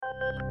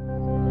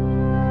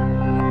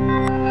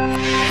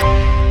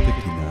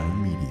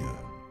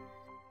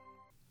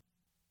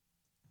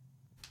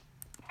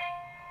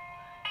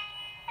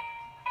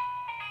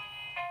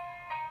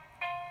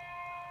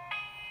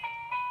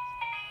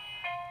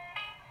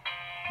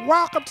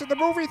Welcome to the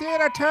Movie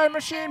Theater Time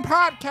Machine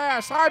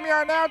Podcast. I'm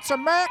your announcer,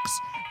 Max,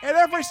 and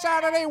every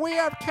Saturday we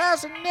have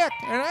Kaz and Nick.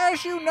 And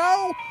as you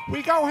know,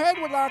 we go ahead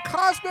with our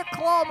Cosmic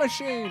Claw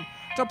Machine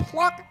to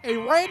pluck a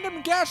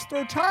random guest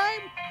through time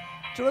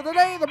to the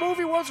day the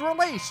movie was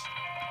released.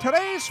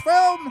 Today's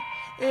film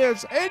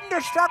is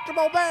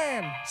Indestructible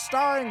Man,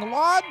 starring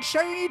Lon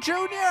Chaney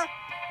Jr.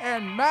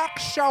 and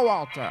Max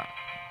Showalter.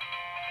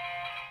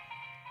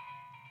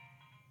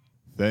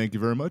 Thank you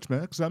very much,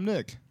 Max. I'm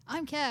Nick.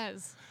 I'm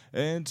Kaz.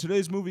 And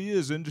today's movie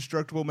is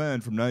Indestructible Man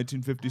from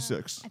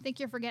 1956. I think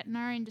you're forgetting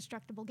our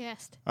indestructible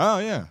guest. Oh,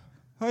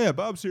 yeah.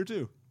 Bob's here,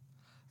 too.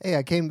 Hey,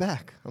 I came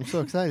back. I'm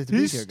so excited to be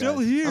He's here, still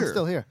guys. here. I'm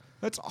still here.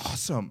 That's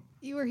awesome.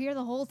 You were here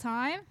the whole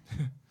time?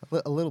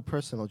 A little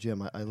personal,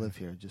 Jim. I live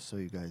here, just so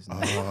you guys know.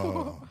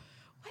 Oh.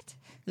 What?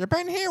 You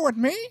been here with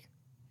me?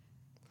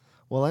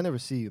 Well, I never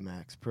see you,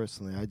 Max,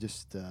 personally. I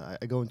just,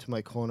 I go into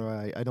my corner.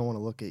 I don't want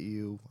to look at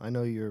you. I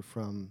know you're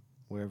from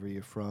wherever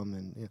you're from,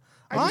 and you know,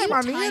 I'm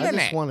on the I internet.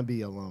 just want to be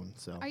alone.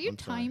 So Are you I'm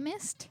sorry.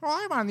 timist? Well,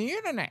 I'm on the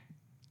internet.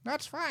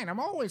 That's fine. I'm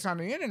always on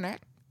the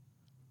internet.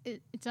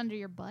 It's under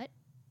your butt.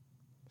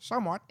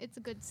 Somewhat. It's a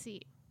good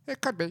seat.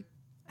 It could be.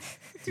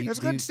 There's do you-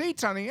 good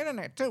seats on the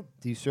internet, too.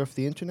 Do you surf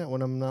the internet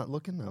when I'm not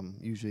looking? I'm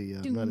usually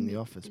not in the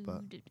office,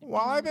 but Well,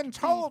 I've been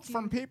told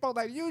from people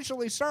that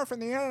usually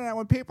surfing the internet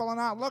when people are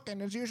not looking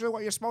is usually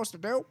what you're supposed to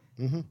do.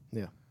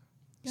 yeah.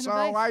 So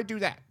I do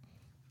that.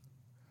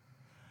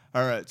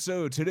 All right,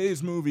 so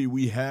today's movie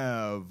we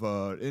have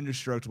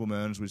Indestructible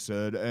Man, as we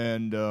said,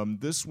 and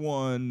this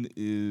one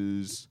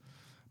is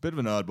a bit of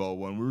an oddball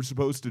one. We were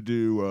supposed to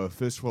do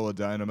Fistful of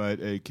Dynamite,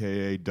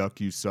 a.k.a.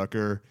 Duck You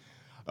Sucker,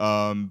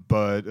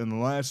 but in the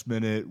last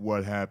minute,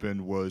 what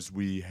happened was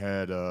we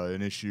had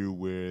an issue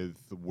with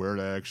where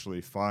to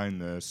actually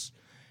find this,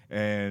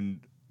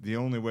 and the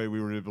only way we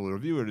were able to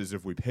review it is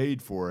if we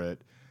paid for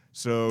it.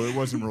 So it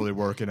wasn't really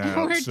working out.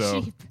 We're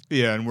so cheap.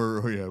 Yeah, and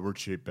we're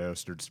cheap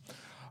bastards.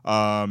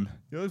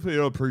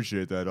 You'll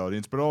appreciate that,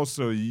 audience, but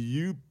also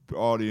you,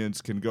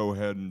 audience, can go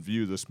ahead and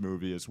view this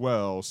movie as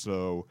well.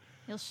 So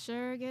You'll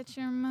sure get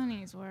your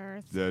money's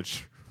worth.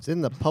 that's It's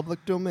in the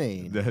public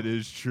domain. that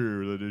is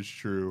true. That is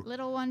true.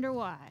 Little wonder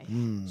why.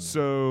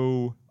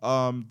 So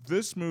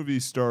this movie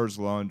stars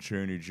Lon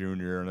Chaney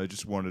Jr., and I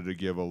just wanted to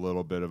give a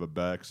little bit of a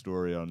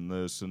backstory on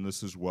this, and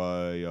this is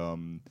why.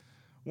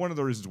 One of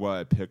the reasons why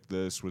I picked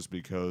this was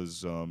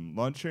because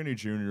Lon Chaney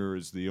Jr.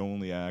 is the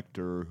only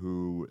actor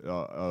who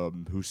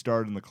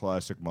starred in the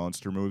classic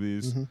monster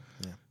movies.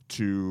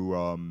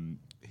 Yeah.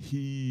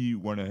 He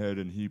went ahead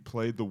and he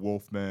played the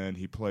Wolfman,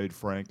 he played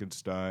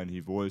Frankenstein, he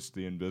voiced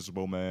the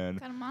Invisible Man,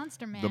 Got a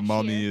monster man. the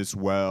Mummy as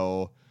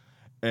well,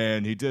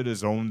 and he did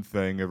his own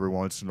thing every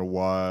once in a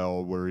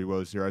while where he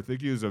was here. I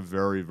think he was a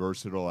very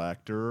versatile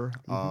actor.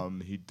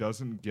 He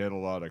doesn't get a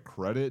lot of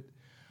credit.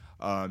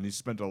 He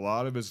spent a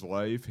lot of his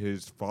life.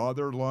 His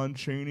father, Lon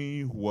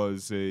Chaney,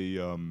 was a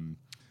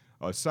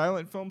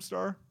silent film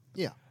star,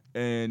 Yeah.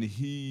 and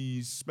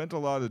he spent a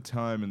lot of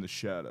time in the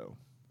shadow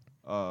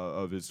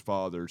of his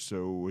father.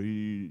 So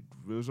it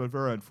was a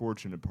very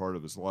unfortunate part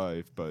of his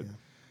life, but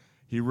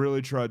he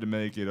really tried to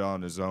make it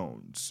on his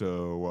own.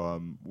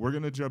 So we're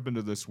going to jump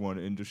into this one,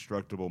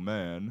 Indestructible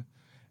Man.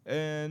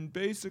 And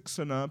basic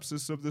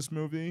synopsis of this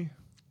movie.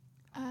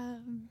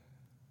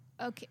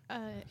 Okay.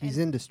 He's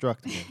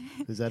indestructible.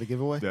 Is that a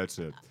giveaway? That's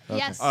it.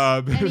 Yes.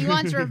 Um, And he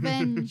wants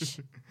revenge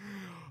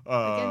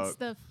Uh, against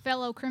the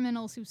fellow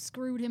criminals who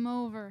screwed him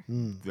over.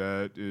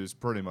 That is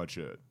pretty much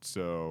it.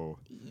 So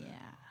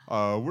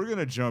Yeah. we're going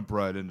to jump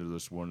right into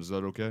this one. Is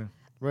that okay?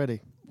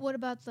 Ready. What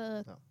about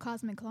the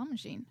Cosmic Claw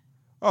Machine?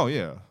 Oh,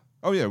 yeah.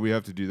 Oh, yeah, we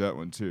have to do that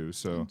one, too.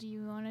 So, Do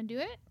you want to do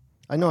it?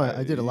 I know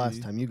I did it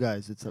last time. You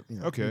guys, it's up.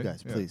 Okay, You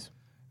guys, yeah. please.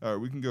 all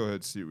right, we can go ahead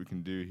and see what we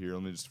can do here.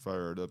 Let me just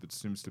fire it up. It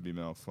seems to be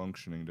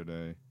malfunctioning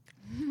today.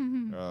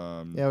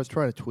 Yeah, I was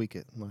trying to tweak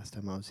it last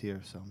time I was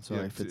here, so I'm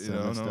sorry if it's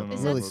messed up. no, I'm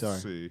really let's sorry.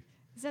 see.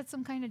 Is that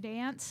some kind of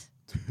dance?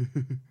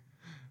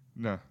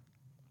 No.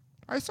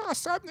 I saw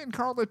something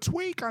called a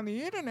tweak on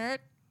the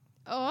internet.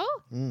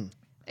 Oh? Mm.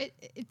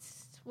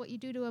 It's what you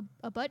do to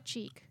a butt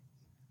cheek,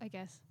 I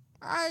guess.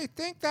 I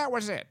think that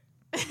was it.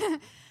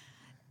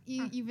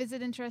 You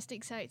visit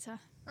interesting sites, huh?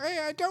 Hey,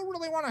 I don't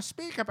really want to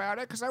speak about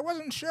it because I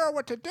wasn't sure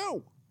what to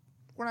do.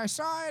 When I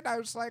saw it, I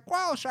was like,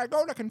 well, should I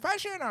go to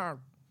confession or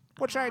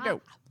what should I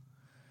do?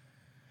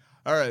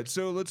 All right,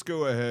 so let's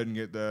go ahead and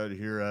get that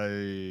here.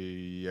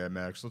 Yeah,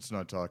 Max, let's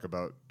not talk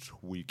about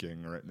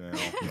tweaking right now.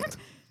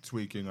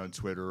 Tweaking on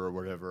Twitter or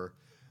whatever.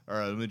 All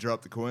right, let me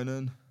drop the coin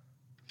in.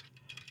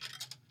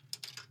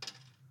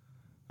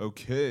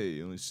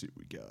 Okay, let me see what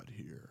we got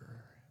here.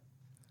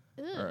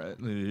 Ugh. All right,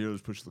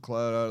 let's push the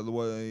cloud out of the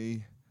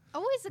way.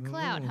 Always a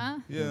cloud, huh?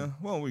 Yeah,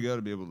 well, we got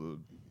to be able to,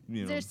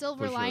 Is there a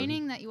silver push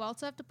lining that you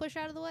also have to push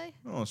out of the way?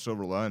 Oh,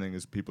 silver lining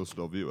is people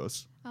still view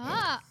us.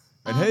 Ah.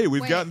 And hey,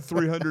 we've wait. gotten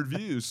 300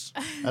 views.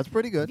 That's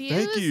pretty good. Views?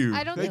 Thank you.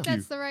 I don't Thank think you.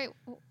 that's the right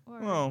word.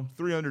 Well,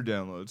 300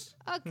 downloads.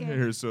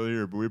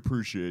 Okay. But we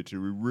appreciate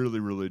you. We really,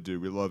 really do.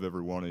 We love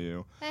every one of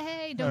you.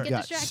 Hey, don't Got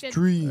get distracted.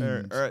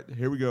 streamed. All right,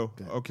 here we go.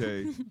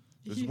 Okay.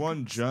 There's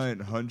one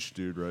giant hunch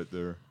dude right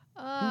there.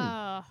 Oh.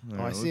 All I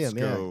right, see let's him,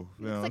 yeah. go.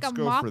 Yeah, It's like let's a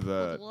go mop for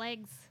that. with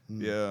legs.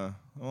 Yeah.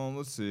 Oh,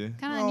 let's see.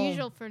 Kind of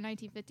unusual for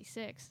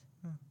 1956.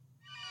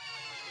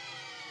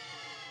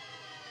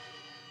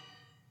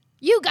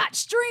 You got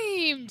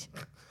streamed!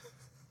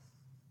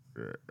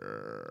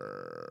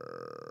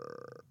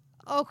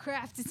 Oh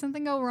crap, did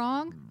something go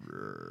wrong?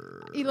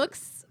 He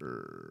looks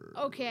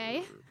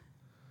okay.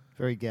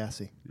 Very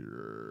gassy.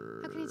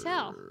 How can you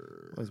tell?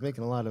 Well, he's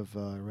making a lot of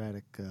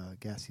erratic,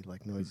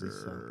 gassy-like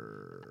noises. So.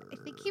 I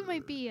think he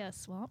might be a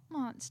swamp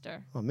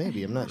monster. Well,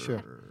 maybe. I'm not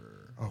sure.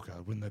 Oh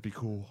God, wouldn't that be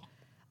cool?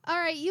 All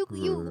right, you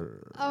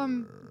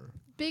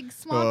big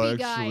swampy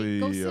guy,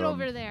 go actually, sit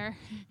over there.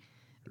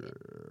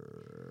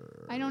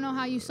 I don't know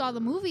how you saw the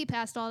movie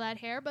past all that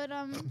hair, but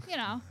you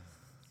know,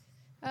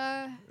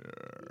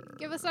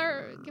 give us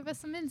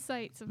some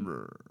insights.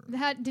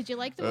 Did you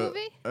like the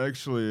movie?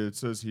 Actually, it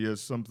says he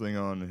has something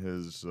on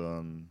his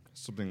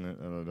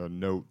a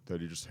note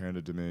that he just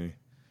handed to me.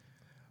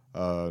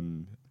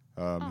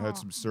 Had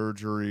some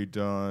surgery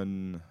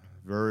done.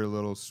 Very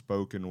little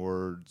spoken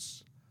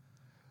words.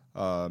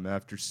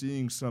 After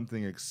seeing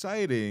something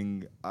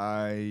exciting,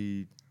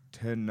 I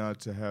tend not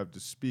to have to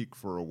speak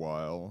for a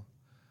while.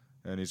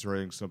 And he's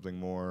writing something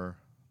more.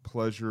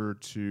 Pleasure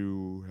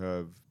to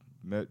have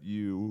met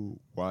you.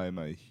 Why am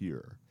I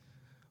here?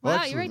 Well,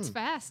 Wow, actually- he writes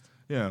fast.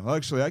 Yeah, well,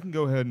 actually, I can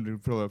go ahead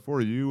and fill that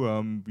for you.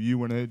 You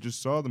went ahead and just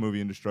saw the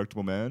movie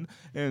Indestructible Man,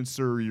 and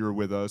sir, you're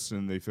with us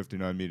in the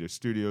 59 Media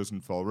Studios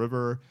in Fall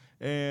River,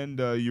 and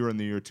you're in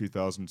the year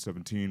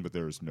 2017, but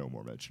there is no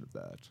more mention of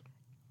that.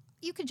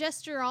 You can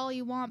gesture all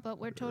you want, but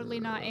we're totally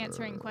not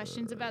answering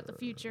questions about the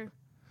future.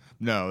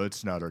 No,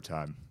 it's not our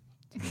time.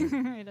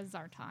 It is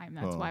our time.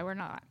 That's Oh. why we're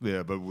not.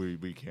 Yeah, but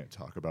we can't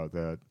talk about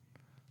that.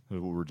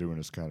 What we're doing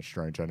is kind of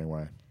strange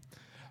anyway.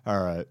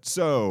 All right,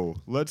 so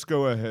let's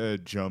go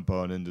ahead, jump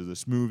on into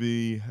this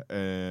movie,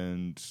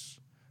 and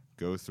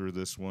go through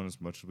this one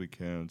as much as we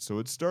can. So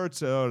it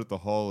starts out at the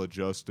Hall of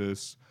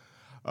Justice.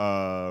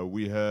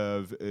 We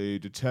have a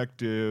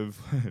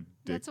detective.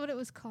 That's what it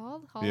was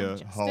called? Hall yeah, of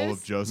Justice? Hall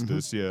of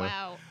Justice. Yeah.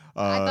 Wow.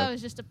 I thought it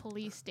was just a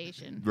police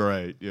station.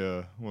 Right.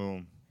 Yeah.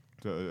 Well.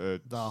 The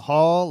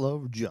Hall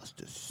of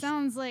Justice.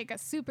 Sounds like a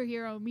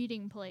superhero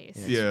meeting place.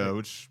 Yeah,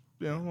 which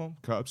well,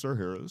 cops are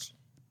heroes.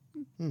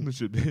 It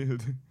should be.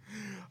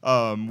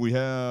 We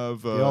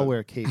have. They all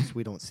wear capes.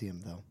 We don't see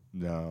them, though.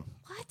 No.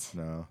 What?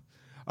 No.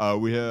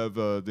 We have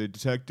the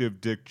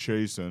detective Dick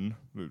Chasen.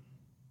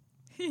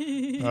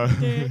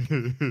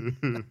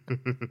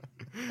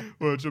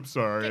 Which I'm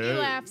sorry. Get your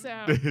laughs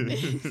out.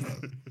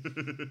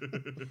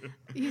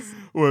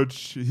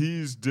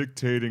 He's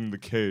dictating the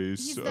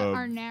case. He's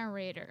our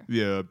narrator.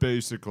 Yeah,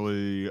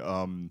 basically,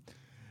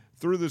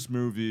 through this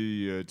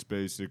movie, it's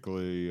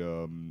basically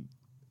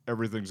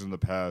everything's in the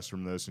past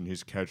from this, and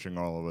he's catching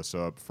all of us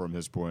up from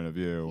his point of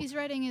view. He's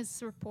writing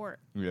his report.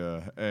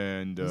 Yeah,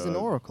 and He's an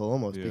oracle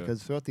almost yeah.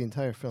 because throughout the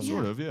entire film,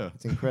 sort of, yeah.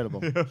 it's incredible.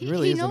 He He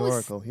really is an knows-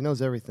 oracle. He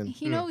knows everything.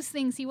 He knows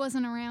things he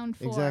wasn't around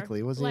for. Exactly.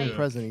 He wasn't like, even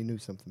present. He knew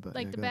something. But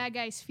Like yeah, the go ahead. bad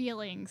guy's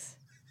feelings.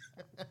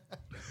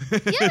 Yeah,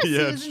 Yes, he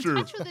was it's in true.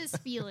 touch with his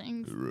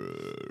feelings.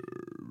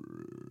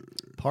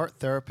 Part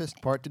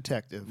therapist, part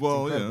detective. It's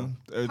Well, incredible.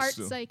 yeah, Part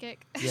it's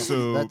psychic. Yeah,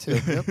 So- that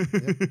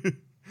too. Yep.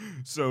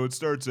 So it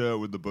starts out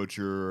with the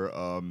butcher.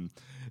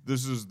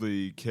 This is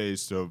the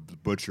case of the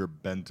butcher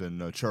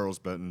Benton, Charles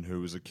Benton,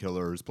 who is a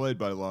killer, who's played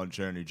by Lon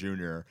Chaney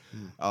Jr.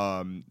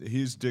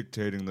 He's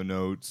dictating the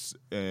notes,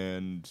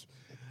 and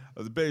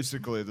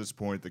basically at this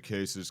point, the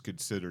case is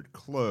considered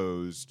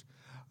closed.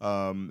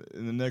 In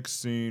the next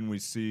scene, we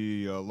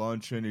see Lon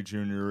Chaney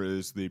Jr.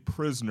 is the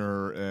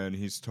prisoner, and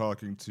he's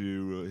talking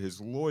to his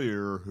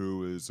lawyer,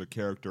 who is a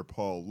character,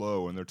 Paul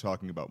Lowe, and they're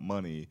talking about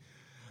money.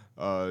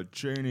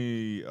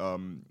 Chaney,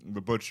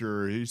 the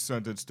butcher, he's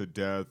sentenced to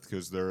death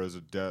because there's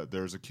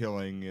a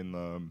killing in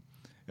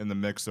the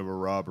mix of a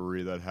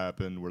robbery that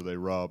happened where they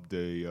robbed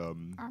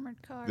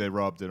Armored car.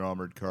 an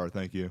armored car.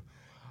 Thank you.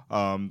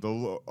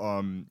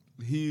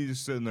 He's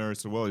sitting there and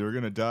said, "Well, you're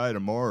gonna die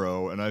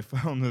tomorrow," and I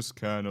found this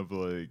kind of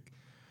like,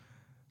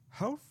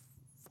 how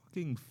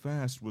fucking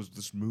fast was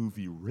this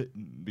movie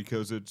written?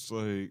 Because it's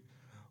like,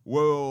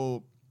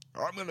 well,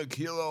 I'm going to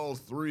kill all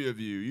three of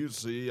you. You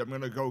see, I'm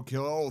going to go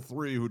kill all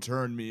three who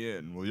turned me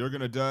in. Well, you're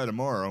going to die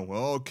tomorrow.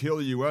 Well, I'll kill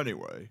you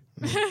anyway.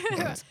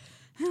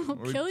 He'll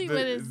kill you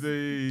with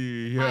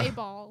his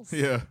eyeballs.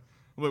 Yeah.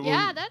 Well,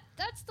 Yeah,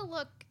 that's the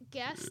look,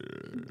 guest.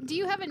 Do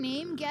you have a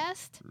name,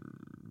 guest?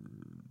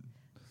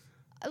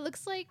 It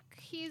looks like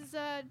he's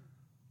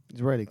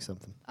He's writing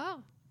something. oh.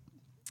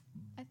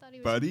 I thought he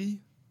was Buddy?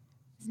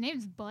 His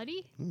name's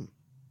Buddy?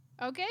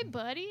 Okay,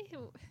 Buddy.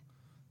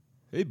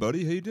 Hey,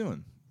 buddy, how you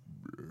doing?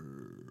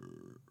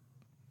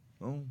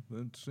 Oh,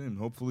 that's him.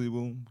 Hopefully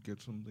we'll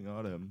get something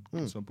out of him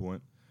at some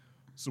point.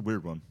 It's a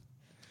weird one.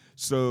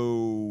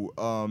 So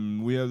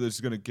we have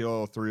this going to kill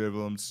all three of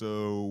them.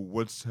 So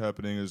what's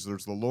happening is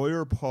there's the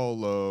lawyer, Paul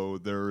Lowe,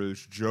 there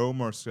is Joe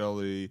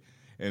Marcelli,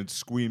 and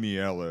Squeamy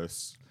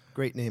Ellis.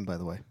 Great name, by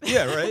the way.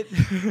 Yeah, right?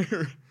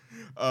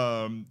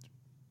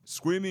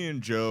 Squeamy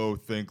and Joe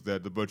think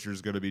that the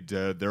butcher's going to be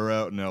dead. They're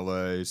out in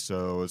L.A.,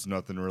 so it's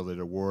nothing really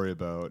to worry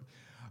about.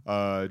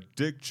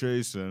 Dick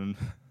Chasen,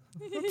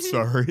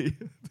 sorry,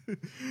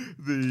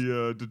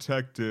 the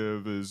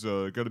detective is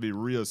going to be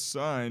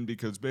reassigned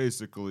because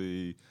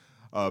basically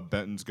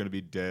Benton's going to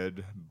be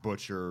dead.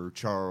 Butcher,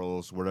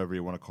 Charles, whatever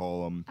you want to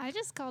call him. I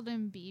just called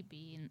him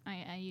BB, and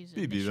I use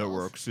BB, initials. that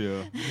works,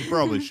 yeah. He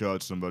probably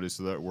shot somebody,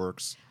 so that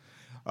works.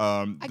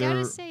 I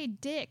gotta say,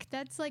 Dick,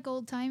 that's like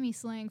old-timey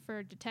slang for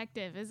a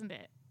detective, isn't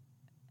it?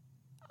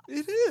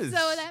 It is.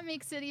 So that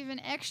makes it even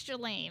extra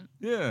lame.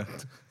 Yeah,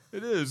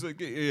 it is. Like,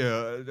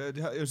 yeah,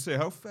 I say,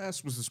 how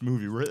fast was this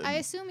movie written? I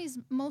assume he's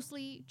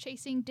mostly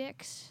chasing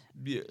dicks,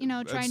 Yeah,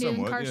 trying to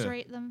somewhat,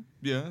 incarcerate them.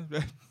 Yeah.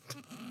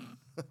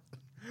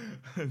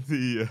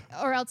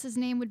 Or else his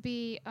name would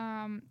be,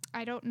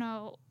 I don't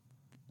know,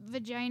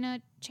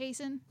 Vagina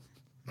Chasen.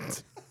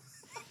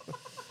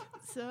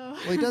 So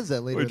Well, he does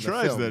that later Well, in he the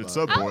tries film. that at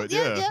some point.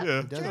 yeah,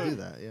 Yeah. He does do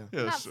that, yeah.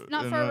 Yes,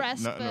 Not and for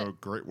arrest, not in a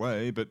but- great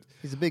way, but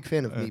He's a big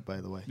fan of meat, by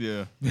the way.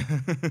 yeah.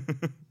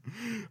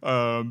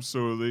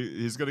 So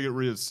he's going to get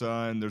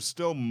reassigned. There's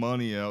still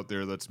money out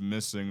there that's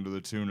missing to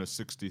the tune of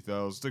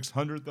 $600,000.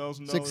 600.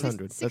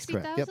 That's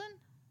correct. Yep.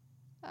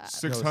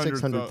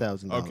 600,000.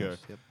 $600,000. Okay.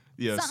 Yep.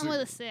 Yeah. Something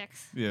with a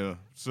 6. Yeah.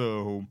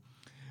 So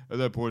at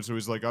that point, so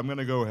he's like, I'm going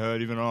to go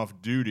ahead, even off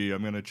duty,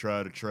 I'm going to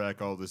try to track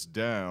all this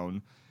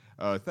down.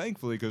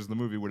 Thankfully, because the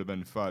movie would have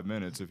been 5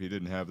 minutes if he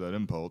didn't have that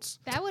impulse.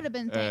 That would have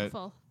been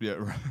thankful. Yeah,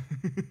 right.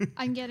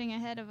 I'm getting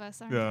ahead of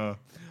us, aren't I?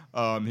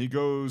 Yeah. He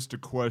goes to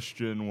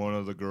question one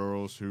of the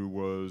girls who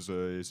was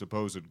a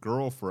supposed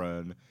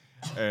girlfriend.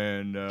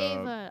 And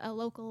Ava, a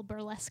local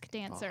burlesque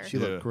dancer. She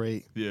looked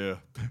great. Yeah.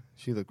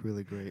 She looked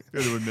really great.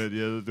 Gotta admit,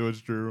 yeah, that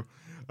was true.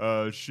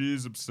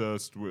 She's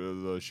obsessed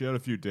with. She had a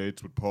few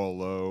dates with Paul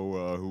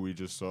Lowe, who we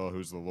just saw,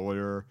 who's the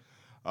lawyer.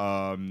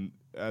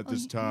 At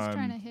this time, he's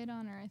trying to hit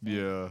on her, I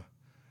think.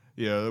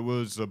 yeah,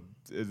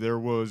 there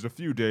was a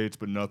few dates,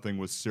 but nothing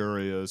was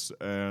serious.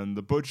 And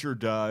the butcher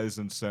dies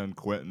in San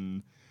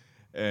Quentin,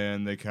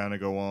 and they kind of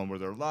go on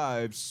with their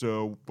lives.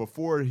 So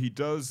before he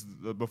dies,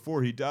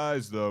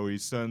 though, he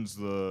sends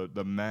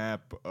the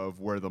map of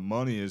where the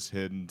money is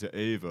hidden to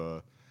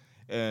Ava.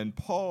 And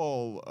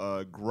Paul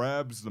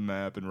grabs the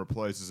map and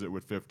replaces it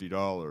with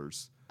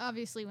 $50.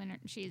 Obviously, when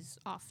she's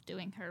off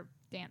doing her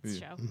dance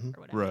show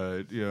or whatever.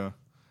 Right, yeah.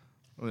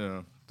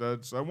 Yeah,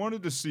 I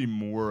wanted to see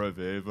more of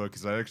Ava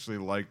because I actually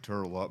liked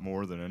her a lot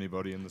more than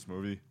anybody in this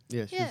movie.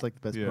 Yeah, she Yeah. was like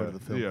the best part of the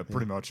film. Yeah,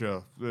 pretty much,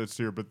 yeah. That's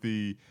here. But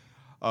to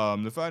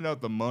find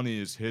out the money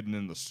is hidden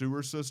in the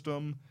sewer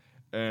system,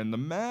 and the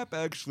map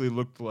actually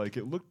looked like,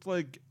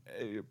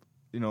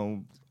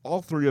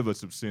 all three of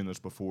us have seen this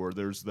before.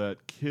 There's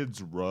that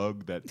kid's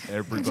rug that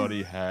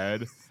everybody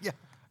had. Yeah.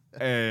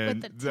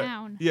 And With the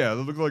town. Yeah, it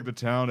looked like the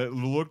town. It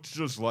looked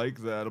just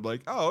like that. I'm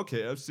like, oh,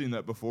 okay, I've seen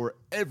that before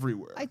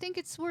everywhere. I think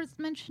it's worth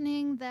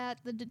mentioning that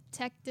the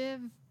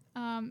detective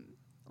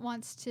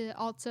wants to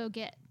also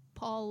get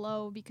Paul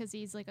Lowe because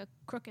he's like a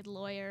crooked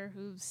lawyer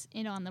who's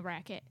in on the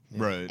racket.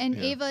 Right. And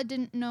yeah. Ava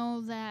didn't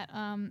know that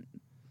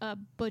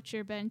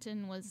Butcher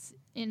Benton was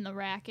in the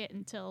racket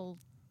until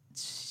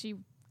she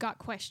got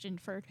questioned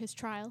for his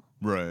trial.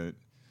 Right.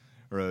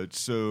 Right.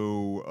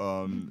 So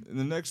in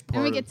the next part,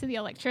 And we get to the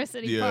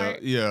electricity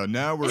part. Yeah,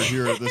 now we're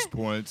here at this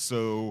point.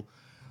 So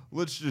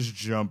let's just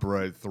jump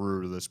right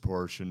through to this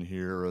portion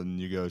here,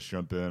 and you guys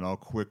jump in. I'll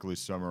quickly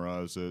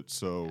summarize it.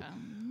 So,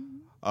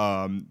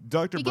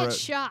 Dr. He gets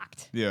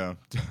shocked. Yeah.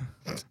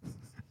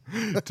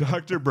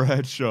 Dr.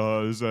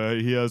 Bradshaw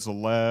he has a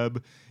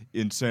lab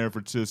in San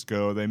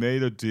Francisco. They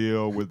made a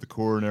deal with the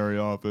coronary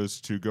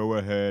office to go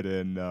ahead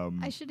and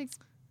I should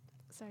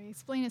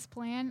explain his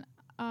plan.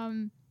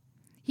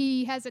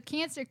 He has a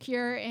cancer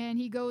cure, and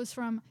he goes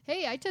from,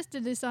 hey, I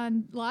tested this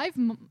on live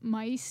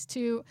mice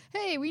to,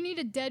 hey, we need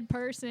a dead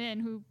person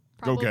who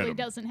Go get probably 'em.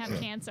 doesn't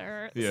have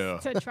cancer Yeah.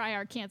 to try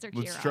our cancer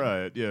cure let's on. try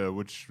it. Yeah,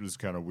 which was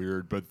kind of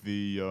weird. But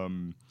the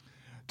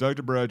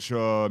Dr.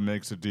 Bradshaw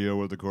makes a deal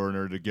with the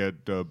coroner to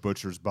get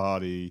Butcher's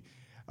body.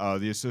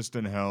 The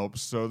assistant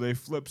helps. So they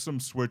flip some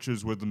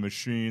switches with the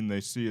machine. They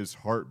see his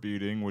heart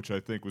beating, which I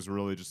think was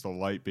really just a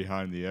light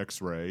behind the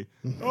x-ray.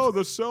 Oh,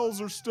 the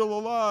cells are still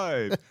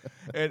alive.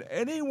 And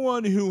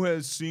anyone who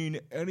has seen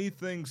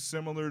anything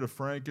similar to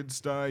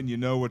Frankenstein, you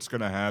know what's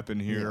going to happen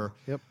here.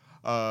 Yep.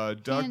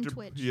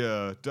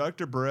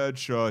 Dr.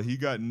 Bradshaw, he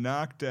got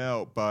knocked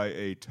out by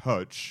a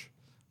touch.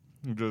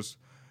 Just,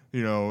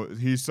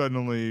 he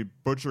suddenly,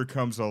 Butcher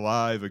comes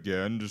alive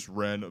again, just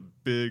ran a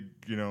big,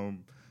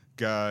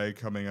 guy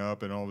coming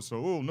up, and all of a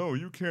sudden, oh, no,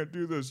 you can't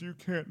do this. You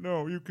can't,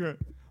 no, you can't.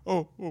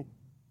 Oh,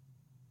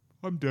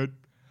 I'm dead.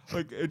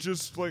 Like, it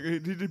just, like, he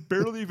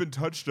barely even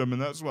touched him,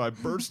 and that's why I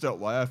burst out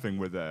laughing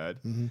with that.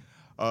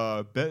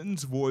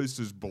 Benton's voice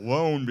is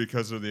blown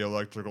because of the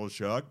electrical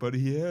shock, but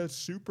he has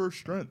super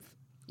strength.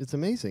 It's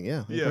amazing,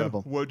 yeah.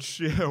 Incredible.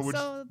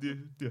 So-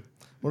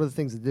 One of the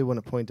things I did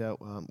want to point out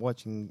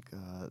watching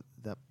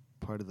that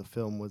part of the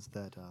film was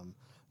that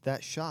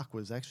that shock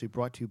was actually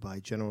brought to you by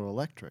General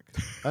Electric.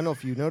 I don't know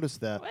if you noticed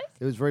that. What?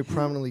 It was very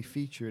prominently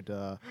featured.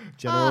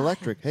 General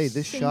Electric. Hey,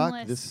 this shock,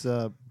 shameless.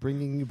 this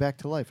bringing you back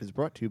to life is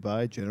brought to you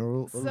by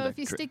General So Electric. if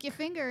you stick your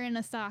finger in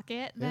a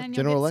socket, Yeah, then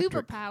General you'll get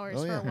Electric. superpowers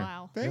Oh, for yeah. a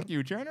while. Thank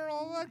you,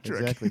 General Electric.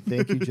 Exactly.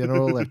 Thank you,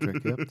 General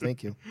Electric. Yep,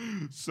 thank you.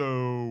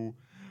 So,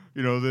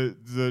 you know,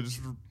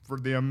 for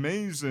the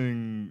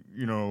amazing,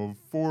 you know,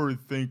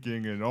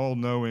 forward-thinking and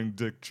all-knowing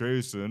Dick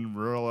Chasen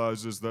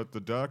realizes that the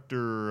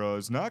doctor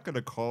is not going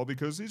to call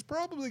because he's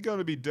probably going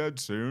to be dead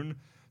soon.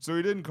 So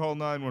he didn't call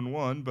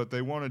 911, but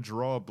they want to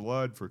draw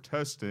blood for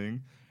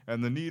testing,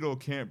 and the needle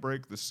can't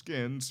break the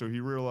skin. So he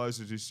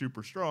realizes he's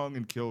super strong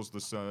and kills the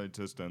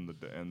scientist and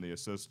the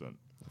assistant.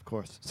 Of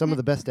course. Some of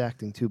the best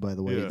acting, too, by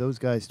the way. Yeah. Those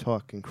guys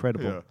talk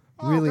incredible. Yeah.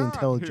 Really Oh, God.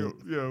 intelligent.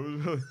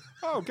 Yeah.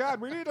 Oh, God,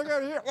 we need to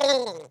get here.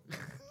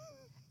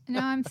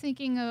 Now I'm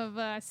thinking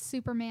of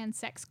Superman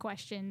sex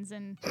questions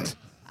and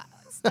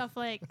stuff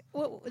like,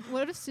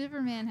 what if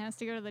Superman has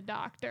to go to the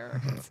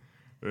doctor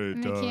Hey,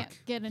 and they Doc. can't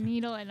get a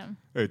needle in him?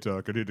 Hey,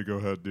 Doc, I need to go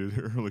ahead and do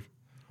the early.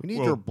 We need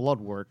Well, your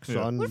blood work, yeah.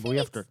 son. What if he We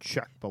have to needs-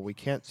 check, but we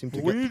can't seem to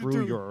We get need to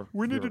through do- your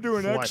We need your to do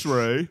an flesh.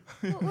 X-ray.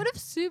 What if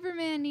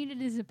Superman needed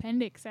his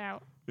appendix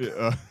out?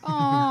 Yeah.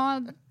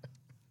 Aw,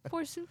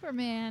 poor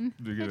Superman.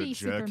 Do you get a Pity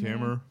Superman.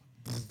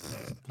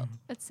 jackhammer?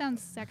 That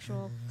sounds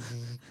sexual.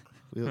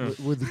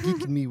 Where the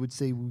geek in me would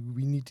say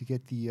we need to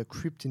get the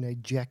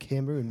kryptonite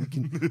jackhammer and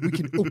we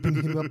can open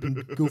him up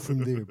and go from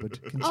there.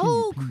 But continue,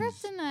 Oh, please.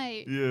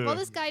 kryptonite. Yeah. Well,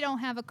 this guy don't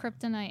have a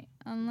kryptonite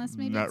unless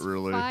maybe Not it's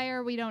really.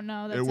 fire. We don't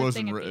know. That's It a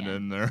wasn't thing at written the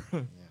end. in there.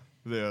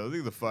 Yeah, I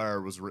think the fire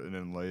was written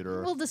in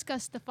later. We'll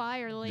discuss the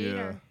fire Yeah.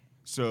 later.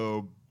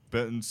 So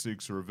Benton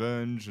seeks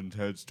revenge and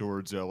heads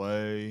towards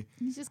L.A.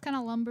 He just kind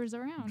of lumbers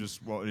around.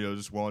 Just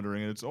just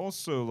wandering. And it's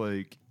also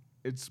like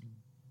it's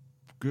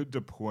good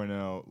to point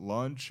out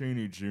Lon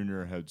Chaney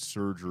Jr. had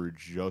surgery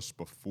just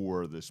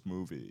before this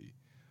movie,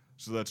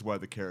 so that's why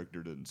the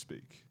character didn't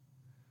speak.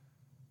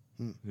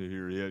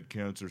 He had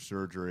cancer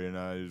surgery, and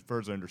as far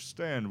as I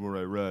understand, what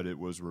I read, it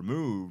was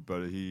removed,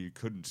 but he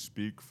couldn't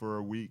speak for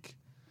a week,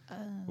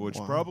 which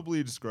Wow.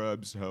 probably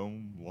describes how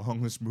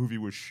long this movie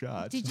was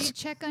shot. Did you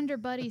check under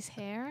Buddy's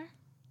hair?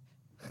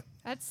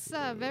 That's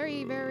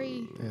very,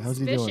 very Yeah, how's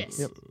he doing? suspicious.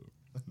 Yep.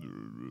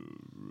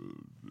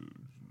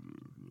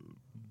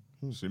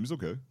 Seems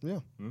okay. Yeah.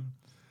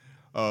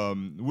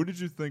 What did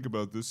you think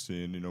about this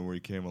scene? You know, where he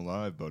came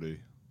alive, buddy.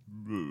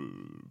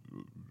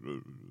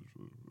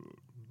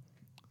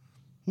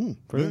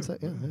 For insight,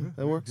 yeah,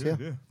 that works. Yeah.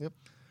 Yep.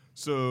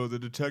 So the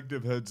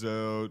detective heads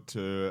out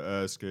to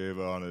ask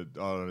Ava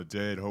on a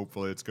date.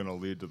 Hopefully, it's gonna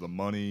lead to the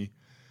money.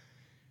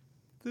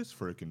 This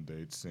freaking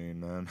date scene,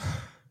 man.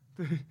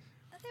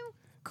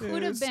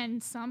 Could have Yes.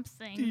 been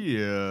something.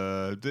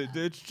 Yeah,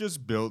 it's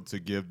just built to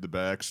give the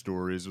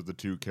backstories of the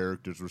two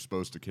characters we're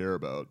supposed to care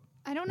about.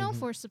 I don't know if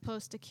we're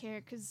supposed to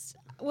care because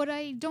what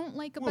I don't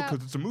like Well, about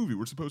because it's a movie,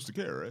 we're supposed to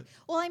care, right?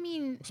 well, I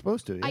mean, We're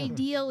supposed to. Yeah.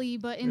 ideally,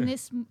 but in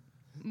this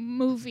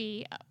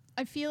movie,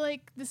 I feel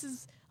like this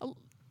is.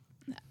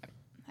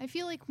 I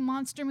feel like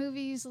monster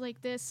movies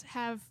like this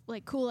have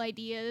like cool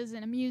ideas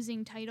and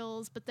amusing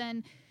titles, but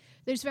then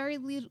there's very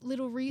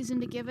little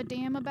reason to give a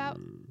damn about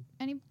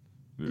any.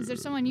 Is there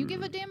someone you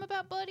give a damn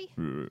about, buddy?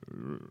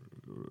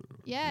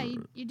 Yeah,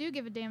 you do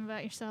give a damn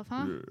about yourself,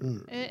 huh?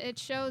 It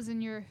shows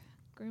in your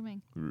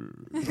grooming.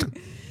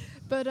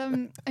 But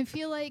I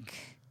feel like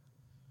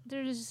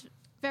there's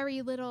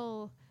very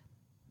little,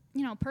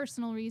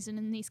 personal reason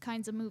in these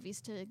kinds of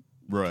movies to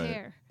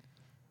care.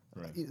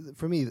 Right.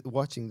 For me,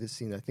 watching this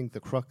scene, I think the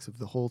crux of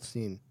the whole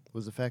scene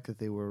was the fact that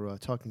they were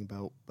talking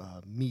about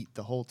meat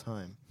the whole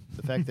time.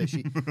 The fact that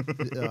she,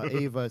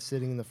 Ava,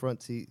 sitting in the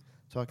front seat,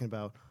 talking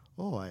about,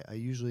 I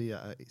usually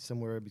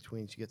somewhere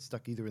between, she gets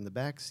stuck either in the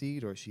back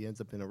seat or she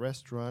ends up in a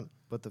restaurant.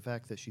 But the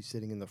fact that she's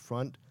sitting in the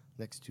front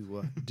next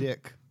to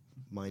Dick,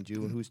 mind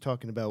you, and who's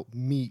talking about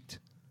meat,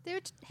 They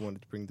were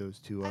wanted to bring those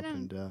two up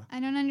and I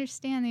don't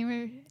understand. They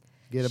were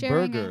get a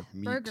sharing burger. a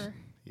meat. burger.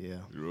 Yeah.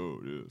 Oh,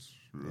 yes.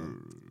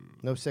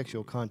 No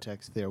sexual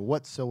context there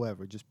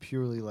whatsoever. Just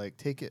purely like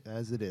take it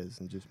as it is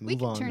and just move We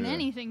can on. turn Yeah.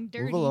 anything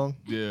dirty. Move along.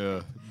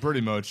 Yeah,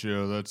 pretty much.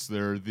 Yeah, that's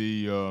there.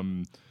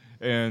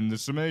 And the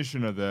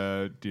summation of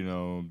that,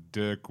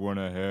 Dick went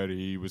ahead.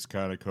 He was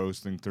kind of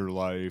coasting through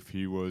life.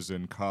 He was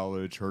in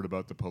college, heard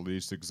about the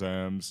police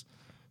exams,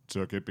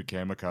 took it,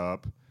 became a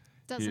cop.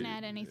 Doesn't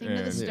add anything to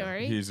the and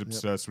story He's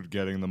obsessed with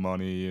getting the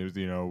money,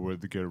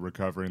 with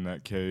recovering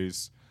that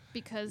case.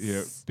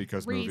 because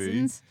because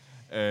reasons. movie.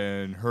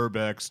 And her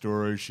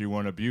backstory, she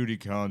won a beauty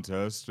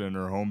contest in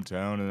her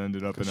hometown and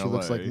ended up in She L.A.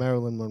 looks like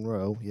Marilyn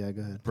Monroe. Yeah,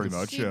 go ahead. Pretty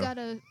much, She yeah. got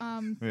a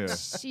Yeah.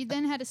 She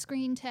then had a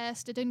screen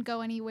test. It didn't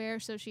go anywhere,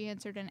 so she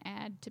answered an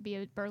ad to be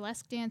a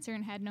burlesque dancer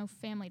and had no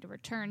family to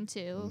return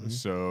to.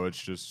 So it's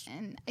just,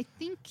 And I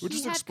think which he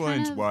just had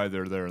explains kind of, why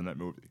they're there in that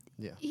movie.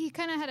 Yeah. he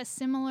kind of had a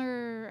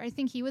similar. I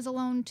think he was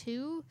alone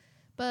too,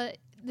 but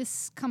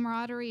this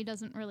camaraderie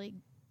doesn't really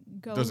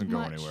go. Doesn't go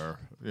much. anywhere.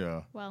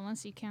 Yeah. Well,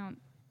 unless you count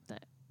the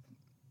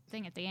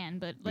thing at the end,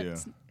 but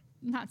let's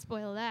not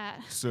spoil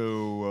that.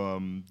 So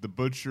the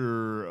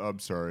butcher. I'm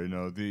sorry.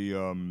 No,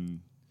 the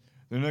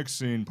next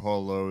scene,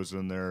 Paul Lowe is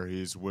in there.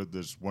 He's with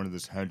one of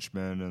his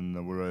henchmen,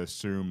 and what I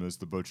assume is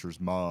the butcher's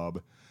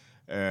mob.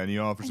 And he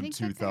offers him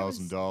think that guy was-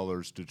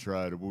 $2,000 to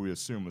try to, what we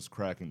assume was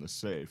cracking the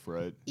safe,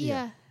 right?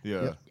 Yeah.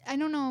 Yeah. Yep. I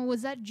don't know.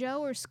 Was that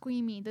Joe or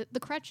Squeamy? The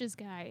crutches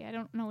guy. I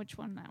don't know which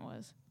one that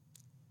was.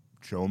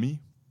 Show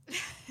me.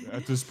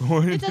 At this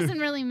point. It doesn't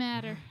really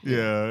matter.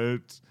 Yeah,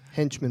 it's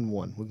Henchman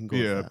 1. We can go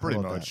with yeah, that. How pretty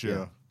about much.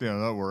 that? Yeah,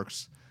 that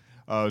works.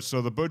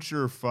 So the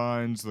butcher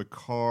finds the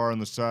car on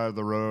the side of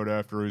the road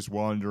after he's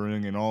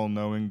wandering, and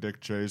all-knowing Dick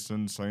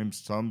Jason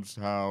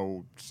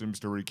somehow seems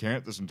to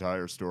recant this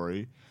entire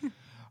story.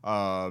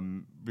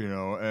 And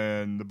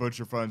the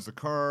butcher finds the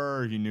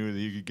car. He knew that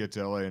he could get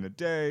to LA in a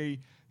day.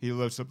 He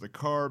lifts up the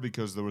car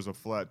because there was a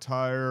flat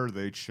tire.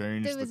 They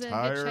changed There was the a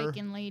tire.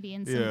 hitchhiking lady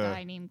and some Yeah.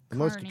 guy named The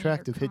most Carney or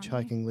attractive Connie.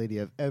 hitchhiking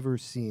lady I've ever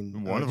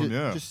seen. One of them, ju-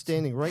 yeah. Just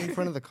standing right in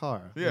front of the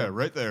car. Yeah,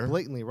 right there.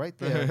 Blatantly right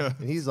there. Yeah.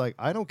 And he's like,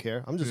 I don't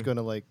care. I'm just going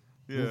to move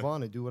Yeah.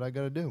 on and do what I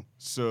got to do.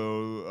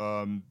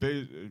 So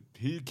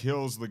he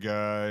kills the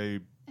guy.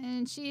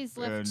 And she's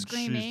left And she's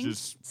screaming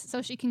just-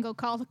 so she can go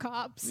call the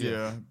cops.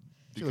 Yeah,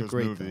 She looked because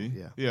great, movie.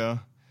 though, Yeah.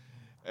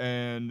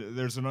 And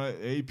there's an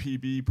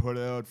APB put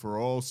out for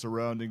all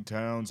surrounding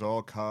towns,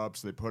 all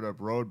cops. They put up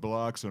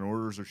roadblocks and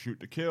orders of shoot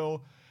to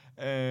kill.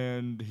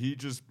 And he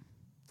just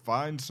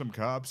finds some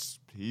cops.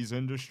 He's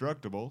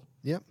indestructible.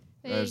 Yep.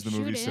 They As the shoot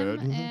movie him said.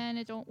 and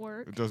it don't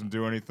work. It doesn't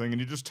do anything. And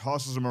he just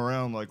tosses them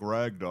around like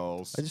rag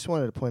dolls. I just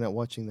wanted to point out,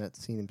 watching that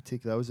scene in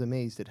particular, I was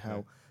amazed at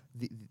how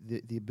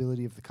the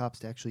ability of the cops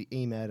to actually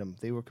aim at him.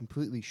 They were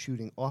completely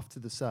shooting off to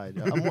the side.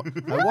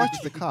 I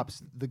watched the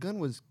cops. The gun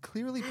was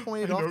clearly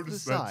pointed I off to the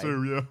noticed that side.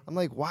 too, yeah. I'm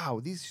like, wow,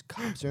 these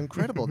cops are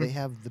incredible. They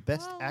have the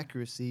best Well-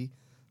 accuracy.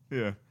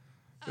 Yeah.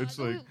 It's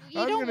Uh, like, you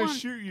I'm don't going to want,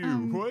 shoot you.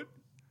 um, What?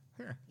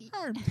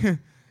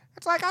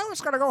 It's like I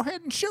was going to go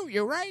ahead and shoot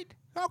you, right?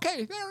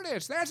 Okay, there it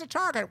is. There's a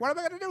target. What am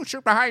I going to do?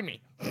 Shoot behind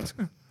me.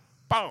 Boom.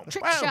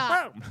 Trick boom,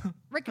 shot. boom.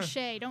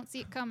 Ricochet, don't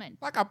see it coming.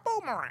 Like a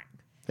boomerang.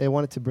 Hey, I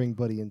wanted to bring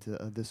Buddy into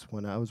this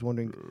one. I was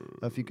wondering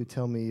if you could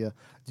tell me,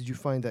 did you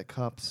find that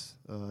cops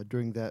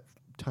during that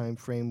time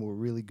frame were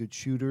really good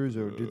shooters,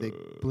 or did they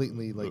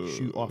blatantly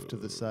shoot off to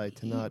the side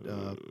to not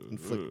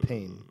inflict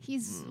pain?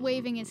 He's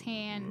waving his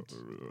hand. So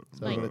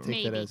Like, I'm going to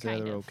take that maybe, as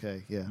kind they're of.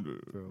 okay. Yeah,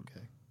 they're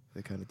okay.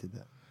 They kind of did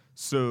that.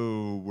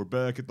 So we're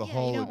back at the Yeah,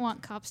 hall. you don't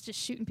want cops just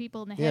shooting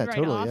people in the Yeah, head right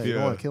totally. off. Yeah, you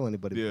don't Yeah. want to kill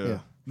anybody. Yeah. Yeah.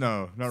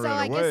 No, not So I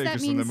right guess away, that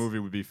because then the means movie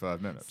would be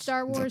 5 minutes.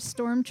 Star Wars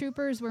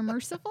stormtroopers were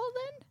merciful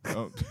then?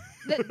 Oh,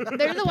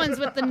 They're the ones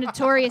with the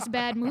notorious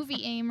bad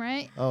movie aim,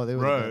 right? Oh, they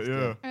were right, the best,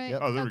 yeah. Right. Yep.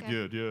 Oh, they were Okay.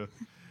 good, yeah.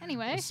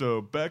 Anyway,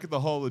 So back at the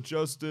Hall of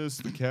Justice,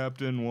 the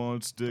captain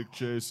wants Dick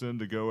Jason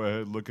to go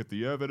ahead and look at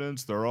the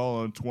evidence. They're all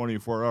on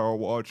 24-hour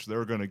watch.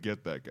 They're going to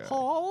get that guy.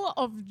 Hall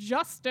of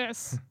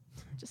Justice.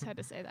 Just had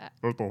to say that.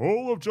 At the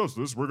Hall of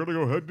Justice, we're going to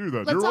go ahead and do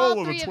that. Let's You're all on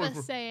the three of 24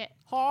 us say it.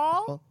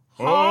 Hall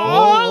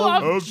Hall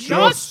of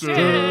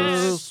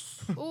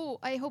Justice. Ooh,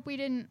 I hope we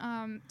didn't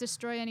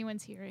destroy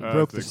anyone's hearing. I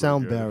Broke the think we're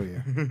sound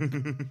good.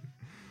 barrier.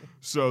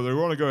 So they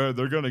want to go ahead.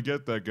 They're going to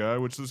get that guy,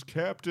 which is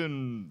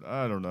Captain.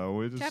 I don't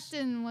know. It is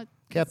Captain what?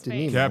 Captain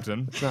his face? Nemo.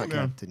 Captain. It's not Yeah.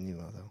 Captain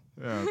Nemo,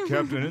 though.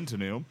 Captain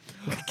Intonil.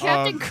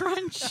 Captain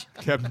Crunch.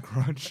 Captain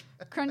Crunch.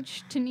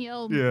 Crunch to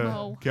Neil Yeah.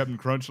 Mo. Captain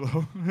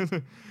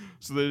Crunchlow.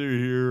 So they do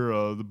here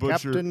the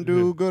butcher. Captain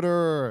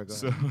Do-Gooder. Go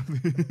So,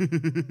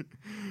 ahead.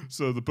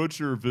 so the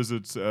butcher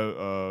visits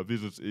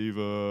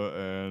Eva,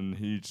 and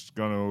he's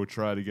gonna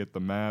try to get the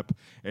map,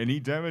 and he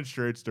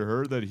demonstrates to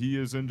her that he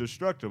is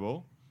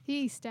indestructible.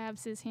 He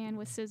stabs his hand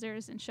with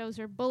scissors and shows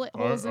her bullet I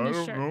holes in his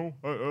don't shirt. know.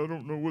 I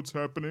don't know what's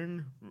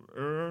happening.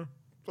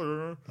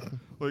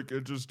 Like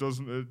it just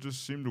doesn't. It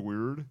just seemed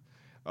weird.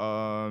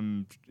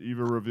 Eva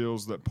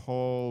reveals that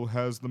Paul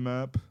has the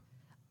map.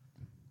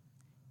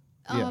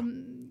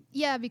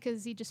 Yeah,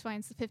 because he just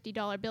finds the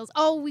 $50 bills.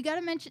 Oh, we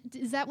gotta mention.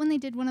 Is that when they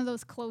did one of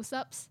those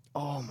close-ups?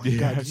 Oh, my God. Did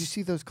you Yes.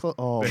 see those clothes?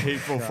 Oh, The my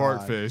hateful fart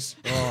God. face.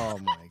 Oh,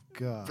 my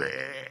God.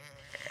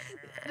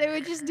 They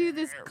would just do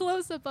this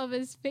close-up of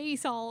his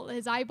face, all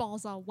his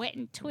eyeballs all wet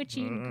and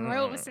twitchy and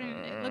gross, and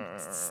it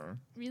looks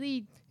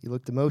really. He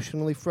looked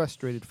emotionally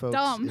frustrated, folks.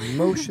 Dumb.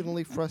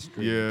 Emotionally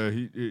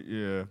frustrated.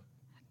 Yeah.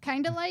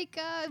 Kind of like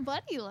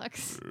Buddy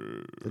looks.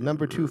 The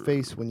number 2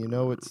 face when you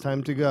know it's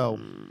time to go.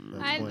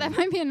 That's That when-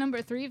 might be a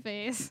number 3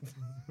 face.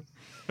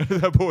 At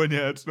that point,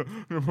 yeah, it's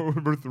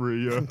number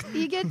 3. Yeah.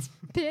 He gets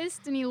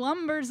pissed and he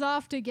lumbers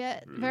off to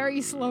get very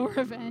slow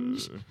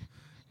revenge.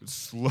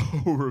 Slow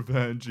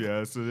revenge,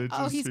 yes. And it's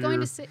Oh, just he's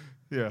going to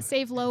here- Yeah.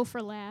 save Low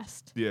for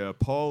last. Yeah,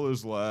 Paul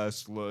is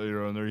last.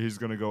 And there he's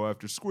going to go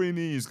after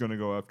Squeamy. He's going to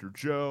go after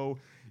Joe.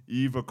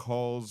 Eva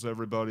calls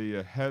everybody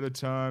ahead of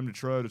time to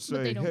try to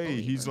say, they don't hey,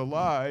 believe he's her.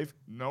 alive.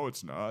 No,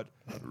 it's not.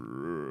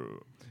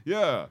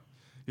 Yeah,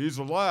 he's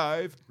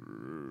alive.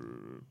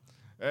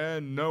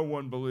 And no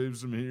one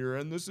believes him here.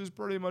 And this is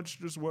pretty much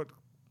just what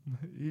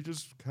he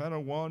just kind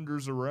of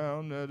wanders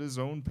around at his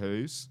own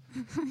pace.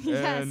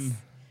 Yes.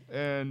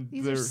 And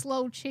These they're are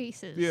slow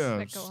chases. yeah,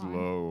 that go on.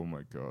 slow. Oh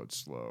my God,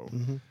 slow.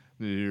 Mhm.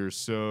 Here,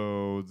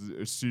 so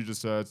she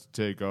decides to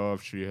take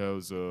off. She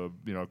has a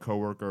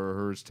coworker of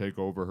hers take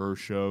over her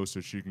show so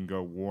she can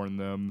go warn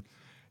them.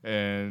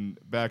 And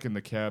back in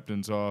the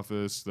captain's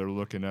office, they're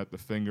looking at the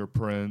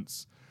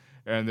fingerprints,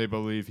 and they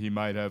believe he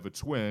might have a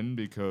twin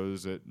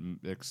because it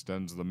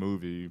extends the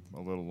movie a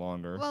little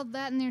longer. Well,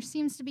 that and there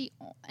seems to be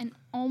an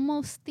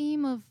almost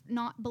theme of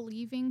not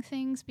believing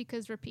things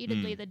because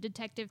repeatedly the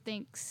detective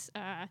thinks,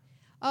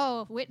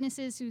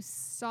 witnesses who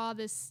saw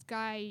this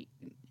guy,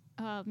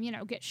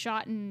 get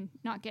shot and